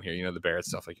going on here, the Barrett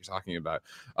stuff like you're talking about.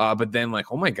 But then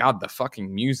like, oh my god, the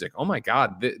fucking music. Oh my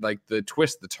god, the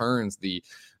twists, the turns, the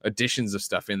additions of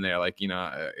stuff in there. Like,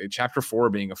 chapter 4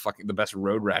 being the best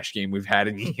road rash game we've had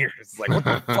in years. It's like, what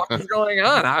the fuck is going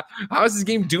on? How is this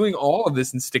game doing all of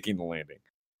this and sticking the landing?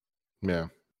 Yeah.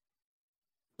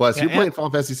 Plus, you're playing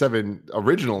Final Fantasy VII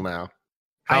Original now.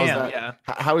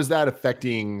 How is that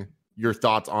affecting your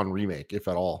thoughts on Remake, if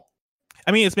at all?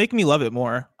 I mean, it's making me love it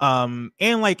more. And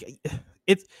like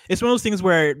it's one of those things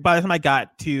where by the time I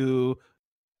got to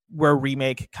where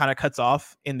Remake kind of cuts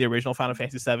off in the original Final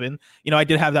Fantasy VII, I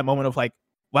did have that moment of like,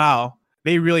 wow,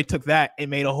 they really took that and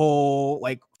made a whole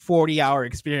like 40-hour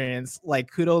experience.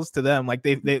 Like kudos to them. Like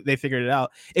they figured it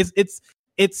out. It's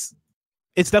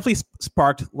definitely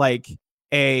sparked like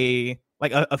a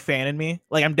fan in me.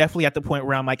 Like I'm definitely at the point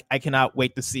where I'm like, I cannot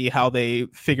wait to see how they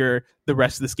figure the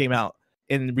rest of this game out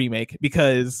in Remake,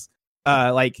 because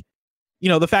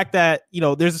the fact that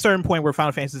there's a certain point where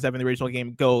Final Fantasy VII, the original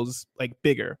game, goes like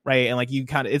bigger, right? And like you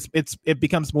kind of it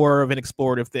becomes more of an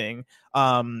explorative thing.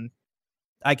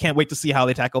 I can't wait to see how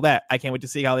they tackle that. I can't wait to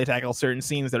see how they tackle certain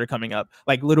scenes that are coming up,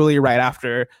 like literally right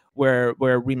after where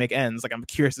Remake ends. Like I'm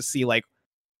curious to see like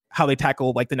how they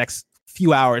tackle like the next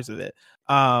few hours of it.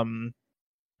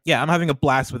 Yeah, I'm having a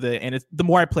blast with it, and it's the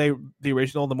more I play the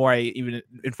original, the more I even,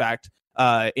 in fact,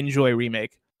 enjoy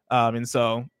Remake. And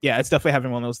so, yeah, it's definitely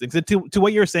having one of those things. And to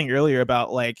what you were saying earlier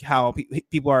about like how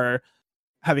people are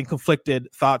having conflicted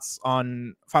thoughts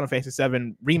on Final Fantasy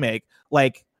VII Remake,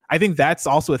 like I think that's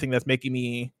also a thing that's making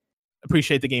me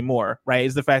appreciate the game more, right?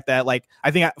 Is the fact that like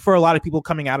I think for a lot of people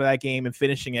coming out of that game and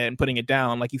finishing it and putting it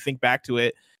down, like you think back to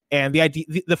it, and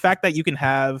the fact that you can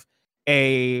have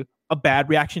a bad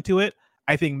reaction to it,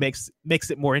 I think makes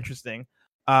it more interesting.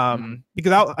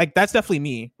 Because that's definitely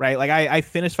me, right? Like I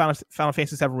finished Final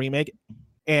Fantasy VII Remake,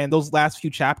 and those last few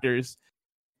chapters,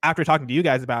 after talking to you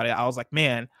guys about it, I was like,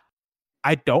 man,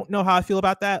 I don't know how I feel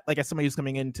about that. Like as somebody who's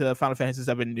coming into Final Fantasy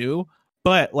VII new,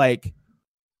 but like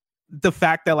the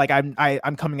fact that like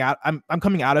I'm coming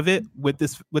out of it with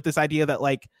this idea that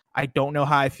like I don't know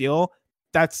how I feel.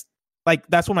 That's one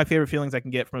of my favorite feelings I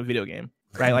can get from a video game.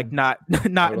 Right, like not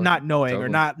knowing or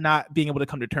not being able to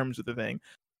come to terms with the thing.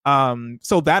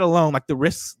 So that alone, like the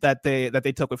risks that they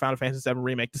took with Final Fantasy VII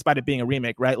Remake, despite it being a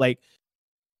remake, right? Like,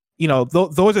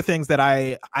 those are things that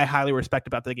I highly respect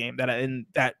about the game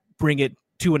that bring it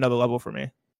to another level for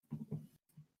me.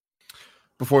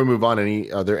 Before we move on,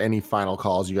 are there any final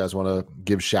calls you guys want to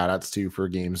give shout outs to for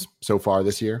games so far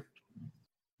this year?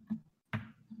 I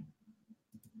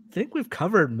think we've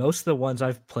covered most of the ones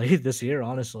I've played this year,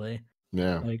 honestly.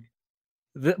 Yeah. Like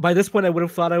by this point, I would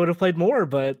have thought I would have played more,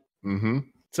 but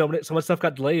so much stuff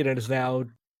got delayed and is now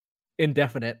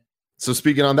indefinite. So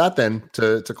speaking on that, then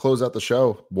to close out the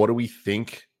show, what do we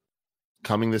think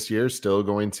coming this year is still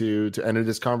going to enter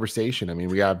this conversation? I mean,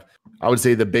 we have, I would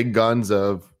say, the big guns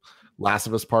of Last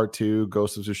of Us Part 2,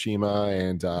 Ghost of Tsushima,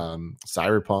 and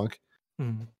Cyberpunk.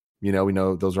 Mm-hmm. We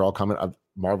know those are all coming.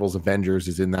 Marvel's Avengers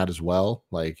is in that as well.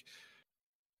 Like,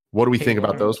 what do we think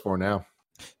about those four now?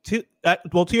 To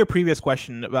your previous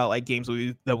question about like games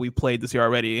that we played this year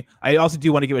already, I also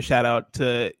do want to give a shout out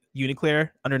to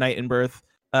Uniclear, Under Night in Birth,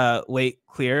 late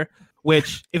clear.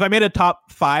 Which, if I made a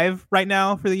top 5 right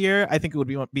now for the year, I think it would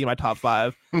be my top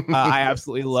 5. I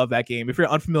absolutely love that game. If you're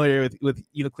unfamiliar with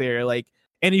Uniclear, like,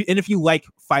 and if you like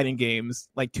fighting games,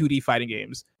 like 2D fighting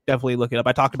games, definitely look it up.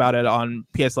 I talked about it on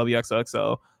PS Love You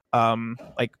XOXO,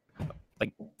 like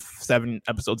 7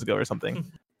 episodes ago or something.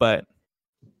 But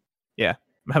yeah,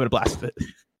 I'm having a blast with it.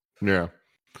 Yeah.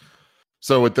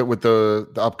 So with the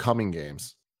upcoming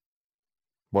games,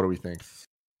 what do we think?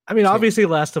 I mean, obviously,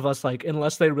 Last of Us, like,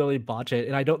 unless they really botch it,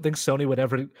 and I don't think Sony would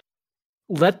ever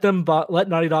let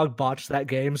Naughty Dog botch that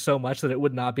game so much that it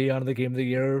would not be on the Game of the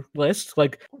Year list.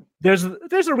 Like, there's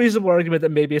a reasonable argument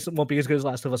that maybe it won't be as good as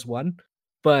Last of Us 1,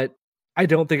 but I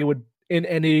don't think it would, in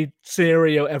any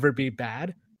scenario, ever be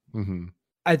bad. Mm-hmm.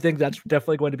 I think that's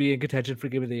definitely going to be in contention for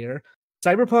Game of the Year.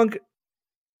 Cyberpunk,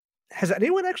 has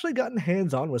anyone actually gotten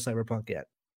hands-on with Cyberpunk yet?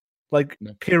 Like,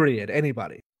 No. period,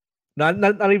 anybody. Not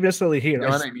even necessarily here. No,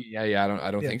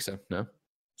 I don't think so. No.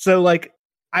 So like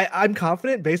I'm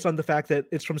confident based on the fact that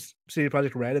it's from CD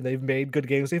Projekt Red and they've made good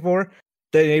games before.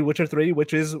 They made Witcher 3,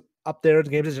 which is up there in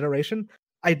games of generation.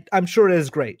 I'm sure it is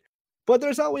great. But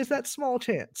there's always that small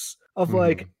chance of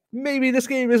like maybe this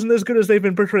game isn't as good as they've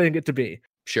been portraying it to be.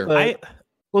 Sure.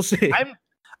 We'll see.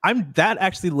 I'm that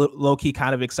actually low key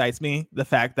kind of excites me. The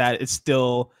fact that it's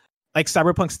still like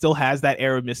Cyberpunk still has that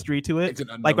air of mystery to it.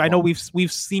 Like I know we've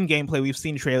seen gameplay, we've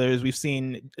seen trailers, we've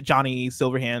seen Johnny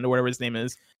Silverhand or whatever his name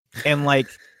is, and like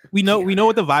we know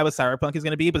what the vibe of Cyberpunk is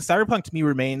going to be. But Cyberpunk to me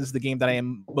remains the game that I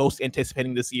am most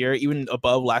anticipating this year, even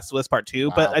above Last of Us Part 2.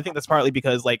 Wow. But I think that's partly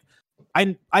because like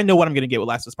I know what I'm going to get with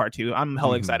Last of Us Part 2. I'm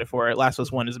hella excited for it. Last of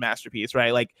Us 1 is a masterpiece,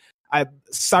 right? Like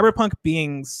Cyberpunk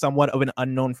being somewhat of an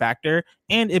unknown factor,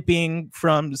 and it being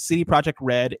from CD Projekt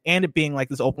Red, and it being like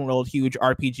this open world huge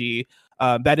RPG,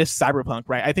 that is Cyberpunk,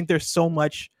 right? I think there's so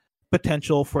much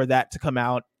potential for that to come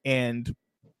out and,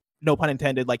 no pun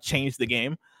intended, like change the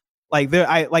game.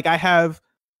 I have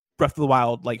Breath of the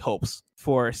Wild like hopes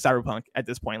for Cyberpunk at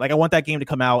this point. Like I want that game to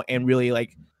come out and really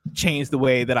like change the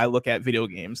way that I look at video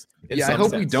games. Yeah, I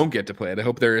hope we don't get to play it. I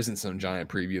hope there isn't some giant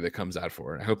preview that comes out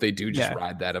for it. I hope they do just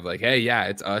ride that of like, hey, yeah,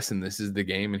 it's us and this is the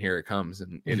game and here it comes.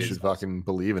 And it is fucking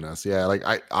believe in us. Yeah, like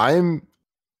I'm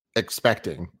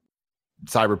expecting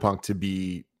Cyberpunk to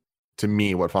be to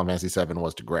me what Final Fantasy 7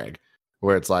 was to Greg,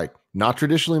 where it's like not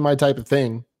traditionally my type of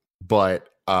thing, but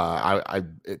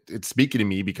it's speaking to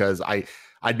me because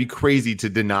I'd be crazy to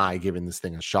deny giving this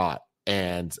thing a shot.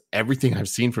 And everything I've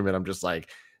seen from it, I'm just like,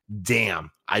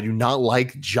 damn, I do not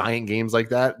like giant games like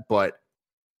that, but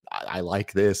I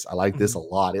like this. I like this a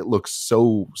lot. It looks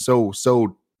so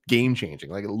game changing.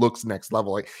 Like it looks next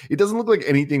level. Like it doesn't look like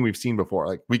anything we've seen before.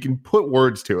 Like we can put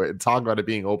words to it and talk about it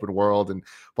being open world and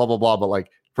blah, blah, blah. But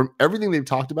like from everything they've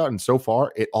talked about and so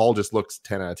far, it all just looks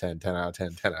 10 out of 10, 10 out of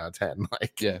 10, 10 out of 10.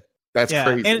 Like, yeah, that's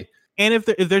crazy. And if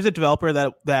there's a developer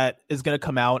that is going to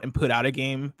come out and put out a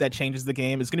game that changes the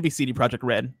game, it's going to be CD Projekt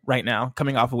Red right now,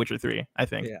 coming off of Witcher 3, I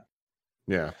think.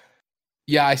 Yeah.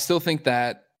 I still think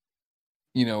that,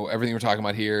 everything we're talking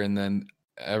about here and then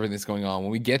everything that's going on,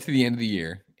 when we get to the end of the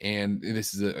year, and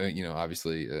this is,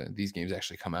 obviously these games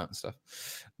actually come out and stuff,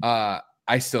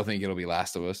 I still think it'll be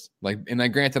Last of Us.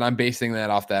 Granted, I'm basing that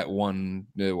off that one,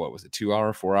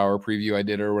 2-hour, 4-hour preview I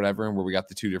did or whatever, where we got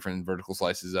the 2 different vertical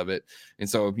slices of it. And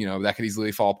so, that could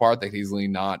easily fall apart. That could easily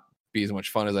not be as much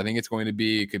fun as I think it's going to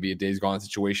be. It could be a Days Gone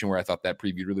situation where I thought that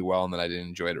previewed really well and then I didn't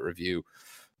enjoy it at review.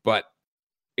 But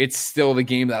it's still the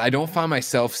game that I don't find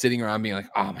myself sitting around being like,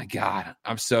 oh my God,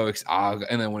 I'm so excited.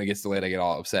 And then when it gets delayed, I get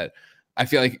all upset. I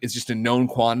feel like it's just a known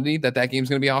quantity that game's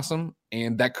going to be awesome.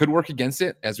 And that could work against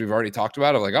it, as we've already talked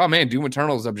about. Of like, oh man, Doom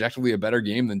Eternal is objectively a better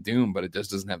game than Doom, but it just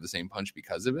doesn't have the same punch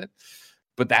because of it.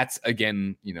 But that's,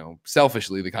 again,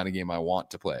 selfishly the kind of game I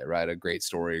want to play, right? A great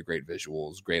story, great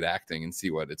visuals, great acting, and see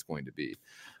what it's going to be.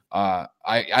 I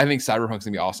think Cyberpunk's going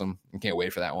to be awesome. I can't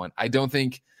wait for that one. I don't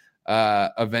think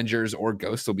Avengers or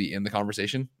Ghost will be in the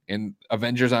conversation. And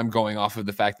Avengers, I'm going off of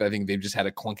the fact that I think they've just had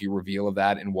a clunky reveal of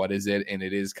that and what is it, and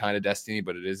it is kind of Destiny,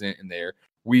 but it isn't, and they're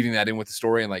weaving that in with the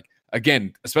story. And like,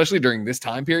 again, especially during this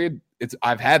time period,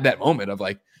 I've had that moment of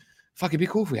like, fuck, it'd be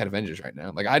cool if we had Avengers right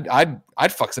now. Like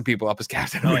I'd fuck some people up as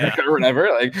Captain America or whatever.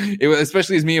 Like it was,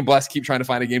 especially as me and Bless keep trying to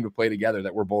find a game to play together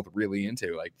that we're both really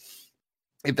into. Like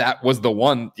if that was the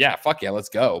one, fuck yeah, let's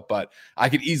go. But I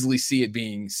could easily see it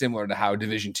being similar to how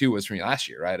Division 2 was for me last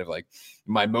year, right? Of like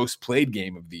my most played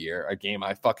game of the year, a game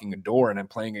I fucking adore and I'm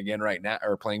playing again right now,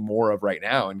 or playing more of right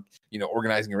now, and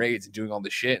organizing raids and doing all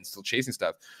this shit and still chasing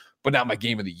stuff. But not my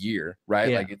game of the year,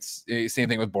 right? Yeah. Like it's same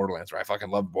thing with Borderlands, right? I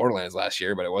fucking loved Borderlands last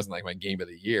year, but it wasn't like my game of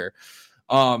the year.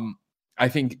 I I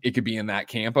think it could be in that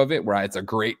camp of it where it's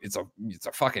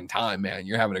a fucking time, man.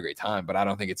 You're having a great time, but I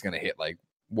don't think it's going to hit like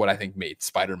what I think made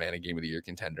Spider-Man a Game of the Year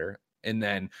contender. And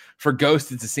then for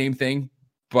Ghost, it's the same thing,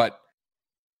 but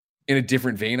in a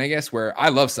different vein, I guess, where I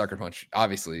love Sucker Punch.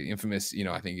 Obviously, Infamous,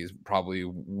 I think is probably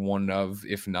one of,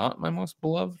 if not my most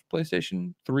beloved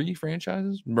PlayStation 3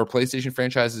 franchises, or PlayStation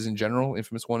franchises in general,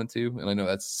 Infamous 1 and 2. And I know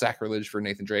that's sacrilege for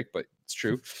Nathan Drake, but it's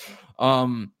true.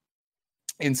 And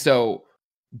so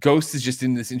Ghost is just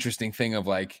in this interesting thing of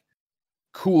like,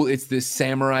 cool, it's this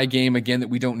samurai game again that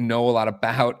we don't know a lot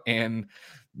about, and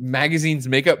magazines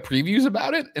make up previews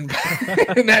about it, and,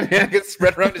 and that gets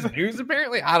spread around as news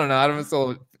apparently. I don't know. I'm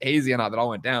so hazy on how that all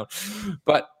went down.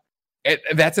 But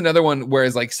that's another one,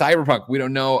 whereas like Cyberpunk, we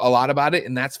don't know a lot about it,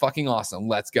 and that's fucking awesome.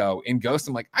 Let's go. In Ghost,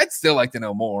 I'm like, I'd still like to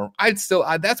know more.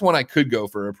 That's one I could go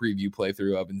for a preview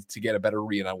playthrough of and to get a better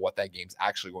read on what that game's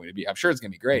actually going to be. I'm sure it's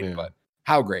going to be great, but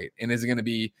how great? And is it going to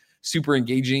be super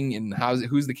engaging? And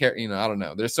who's the character? I don't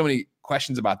know. There's so many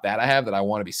questions about that I have that I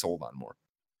want to be sold on more.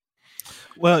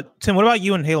 Well, Tim, what about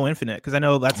you and Halo Infinite? Because I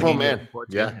know that's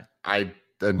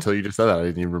until you just said that, I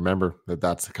didn't even remember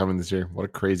that's coming this year. What a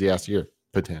crazy ass year,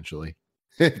 potentially.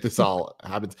 This all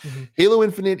happens. Halo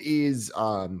Infinite is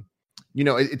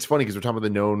it's funny because we're talking about the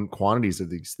known quantities of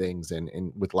these things,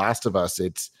 and with Last of Us,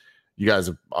 you guys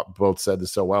have both said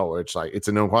this so well, where it's like it's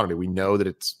a known quantity. We know that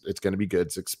it's going to be good.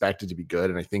 It's expected to be good,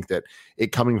 and I think that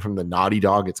it coming from the Naughty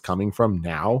Dog it's coming from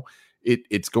now,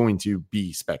 it's going to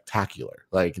be spectacular.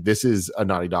 Like, this is a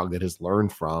Naughty Dog that has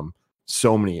learned from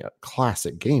so many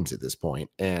classic games at this point,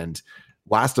 and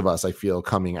Last of Us, I feel,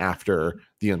 coming after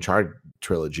the Uncharted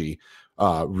trilogy,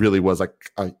 really was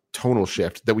like a tonal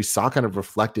shift that we saw kind of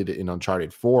reflected in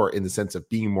Uncharted 4 in the sense of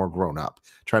being more grown up,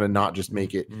 trying to not just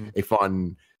make it a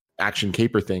fun action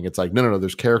caper thing. It's like, no,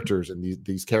 there's characters, and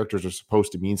these characters are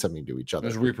supposed to mean something to each other.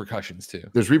 There's repercussions too.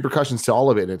 There's repercussions to all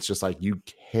of it, and it's just like you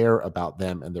care about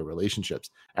them and their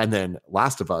relationships. And then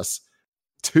Last of Us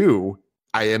 2,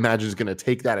 I imagine, is going to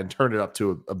take that and turn it up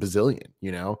to a bazillion,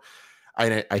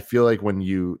 I feel like when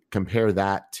you compare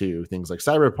that to things like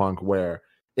Cyberpunk, where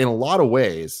in a lot of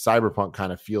ways Cyberpunk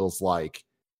kind of feels like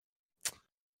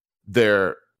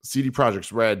their CD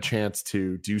Projekt's Red chance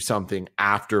to do something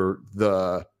after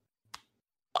the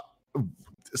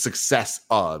success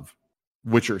of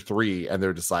Witcher 3, and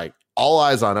they're just like, all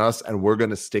eyes on us, and we're going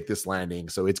to stick this landing,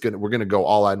 so we're going to go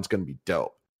all out, and it's going to be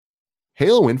dope.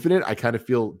 Halo Infinite, I kind of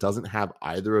feel, doesn't have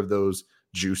either of those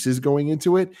juices going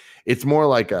into it. It's more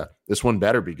like this one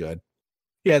better be good.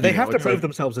 Yeah, they have to prove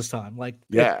themselves this time. Like,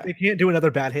 they can't do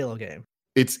another bad Halo game.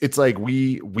 It's like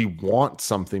we want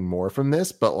something more from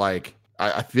this, but like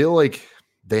I feel like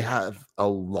they have a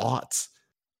lot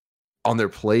on their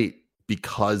plate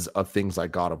because of things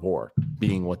like God of War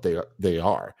being what they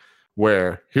are,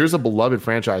 where here's a beloved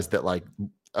franchise that like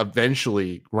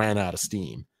eventually ran out of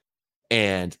steam,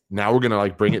 and now we're gonna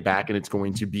like bring it back, and it's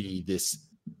going to be this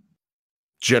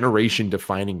generation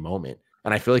defining moment.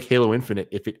 And I feel like Halo Infinite,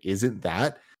 if it isn't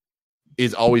that,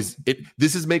 is always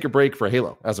this is make or break for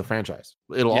Halo as a franchise.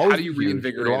 It'll always, how do you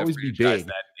reinvigorate? It'll always be big.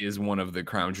 That is one of the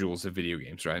crown jewels of video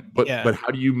games, right? But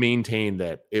how do you maintain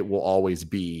that it will always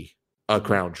be a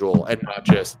crown jewel and not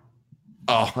just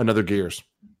another Gears?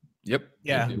 Yep.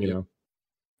 Yeah.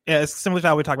 Yeah, it's similar to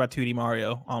how we talk about 2D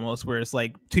Mario almost, where it's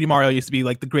like 2D Mario used to be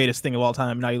like the greatest thing of all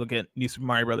time. Now you look at New Super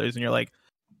Mario Brothers and you're like,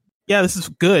 yeah, this is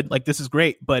good. Like, this is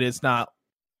great, but it's not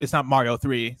Mario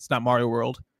 3. It's not Mario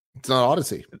World. It's not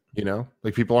Odyssey,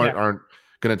 like people aren't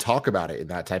going to talk about it in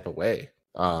that type of way.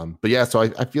 But yeah,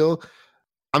 so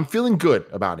I'm feeling good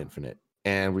about Infinite,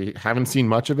 and we haven't seen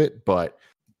much of it, but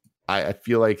I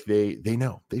feel like they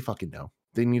fucking know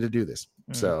they need to do this.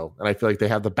 So, and I feel like they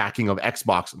have the backing of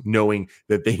Xbox knowing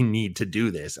that they need to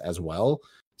do this as well.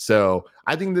 So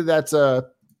I think that's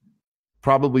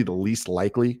probably the least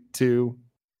likely to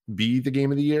be the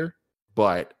game of the year,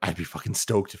 but I'd be fucking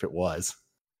stoked if it was.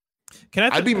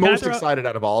 I'd be most excited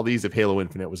out of all these if Halo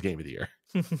Infinite was game of the year.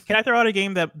 Can I throw out a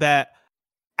game that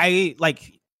I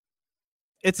like?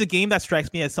 It's a game that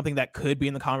strikes me as something that could be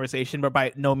in the conversation, but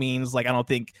by no means, like, I don't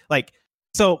think, like,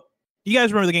 so you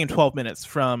guys remember the game 12 Minutes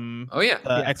from the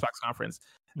Xbox conference?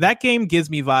 That game gives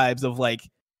me vibes of like,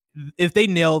 if they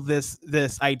nail this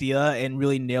idea and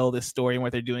really nail this story and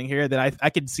what they're doing here, then I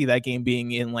could see that game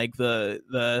being in like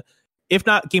the if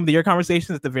not Game of the Year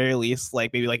conversations, at the very least,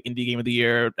 like maybe like Indie Game of the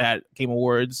Year at Game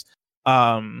Awards.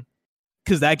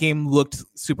 Because that game looked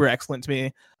super excellent to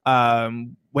me.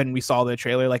 When we saw the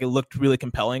trailer, like, it looked really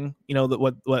compelling,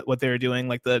 what they were doing,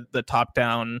 like the top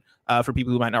down, for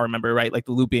people who might not remember, right? Like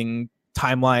the looping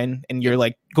timeline, and you're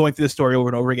like going through the story over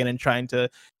and over again and trying to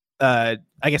I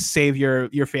guess save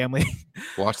your family.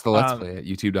 Watch the Let's Play at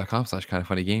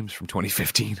youtube.com/kindoffunnygames from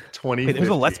 2015. Wait, there's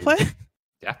a Let's Play?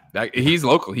 Yeah, he's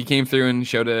local. He came through and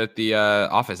showed it at the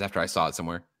office after I saw it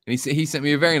somewhere. And he sent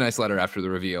me a very nice letter after the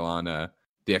reveal on the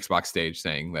Xbox stage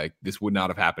saying, like, this would not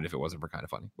have happened if it wasn't for Kind of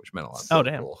Funny, which meant a lot. Oh,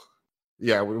 damn. Cool.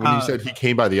 Yeah, when you said he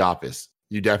came by the office,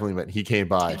 you definitely meant he came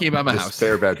by my house.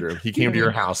 Spare bedroom. He came to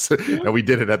your house, and we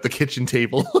did it at the kitchen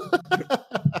table.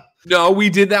 No, we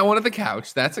did that one at the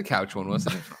couch. That's a couch one,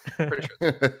 wasn't it? Pretty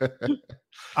sure.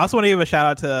 I also want to give a shout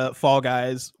out to Fall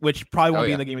Guys, which probably won't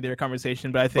be in the Game of the Year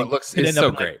conversation, but I think it's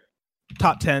so great.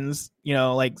 Top 10s,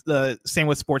 like the same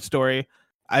with Sports Story.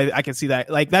 I can see that.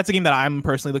 Like, that's a game that I'm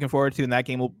personally looking forward to, and that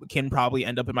game can probably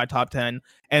end up in my top 10.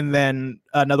 And then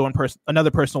another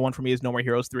personal one for me is No More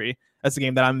Heroes 3. That's a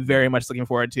game that I'm very much looking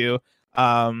forward to.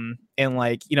 And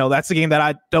that's a game that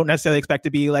I don't necessarily expect to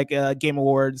be like a Game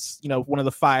Awards, one of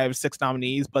the 5-6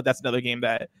 nominees, but that's another game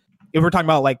that, if we're talking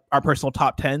about like our personal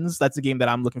top 10s, that's a game that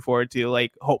I'm looking forward to,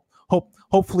 like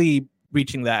hopefully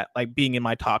reaching that, like being in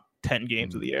my top 10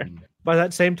 games of the year. By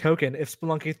that same token, if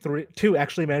Spelunky 2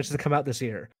 actually manages to come out this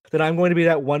year, then I'm going to be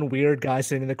that one weird guy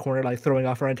sitting in the corner, like throwing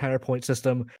off our entire point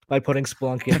system by putting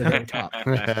Spelunky at the very top.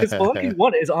 Because Spelunky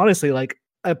 1 is honestly like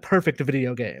a perfect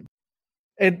video game.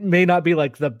 It may not be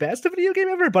like the best video game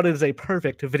ever, but it is a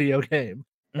perfect video game.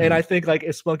 Mm-hmm. And I think like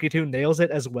if Spelunky 2 nails it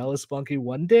as well as Spelunky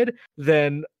 1 did,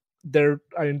 then put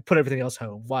everything else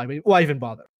home. Why even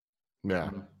bother? Yeah.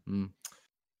 Mm-hmm.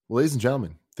 Well, ladies and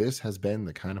gentlemen, this has been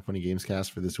the Kind of Funny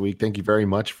Gamescast for this week. Thank you very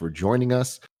much for joining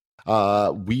us.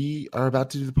 We are about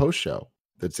to do the post show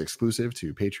that's exclusive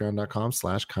to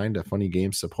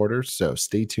patreon.com/kindoffunnygames supporters. So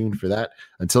stay tuned for that.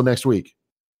 Until next week,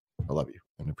 I love you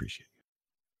and appreciate it.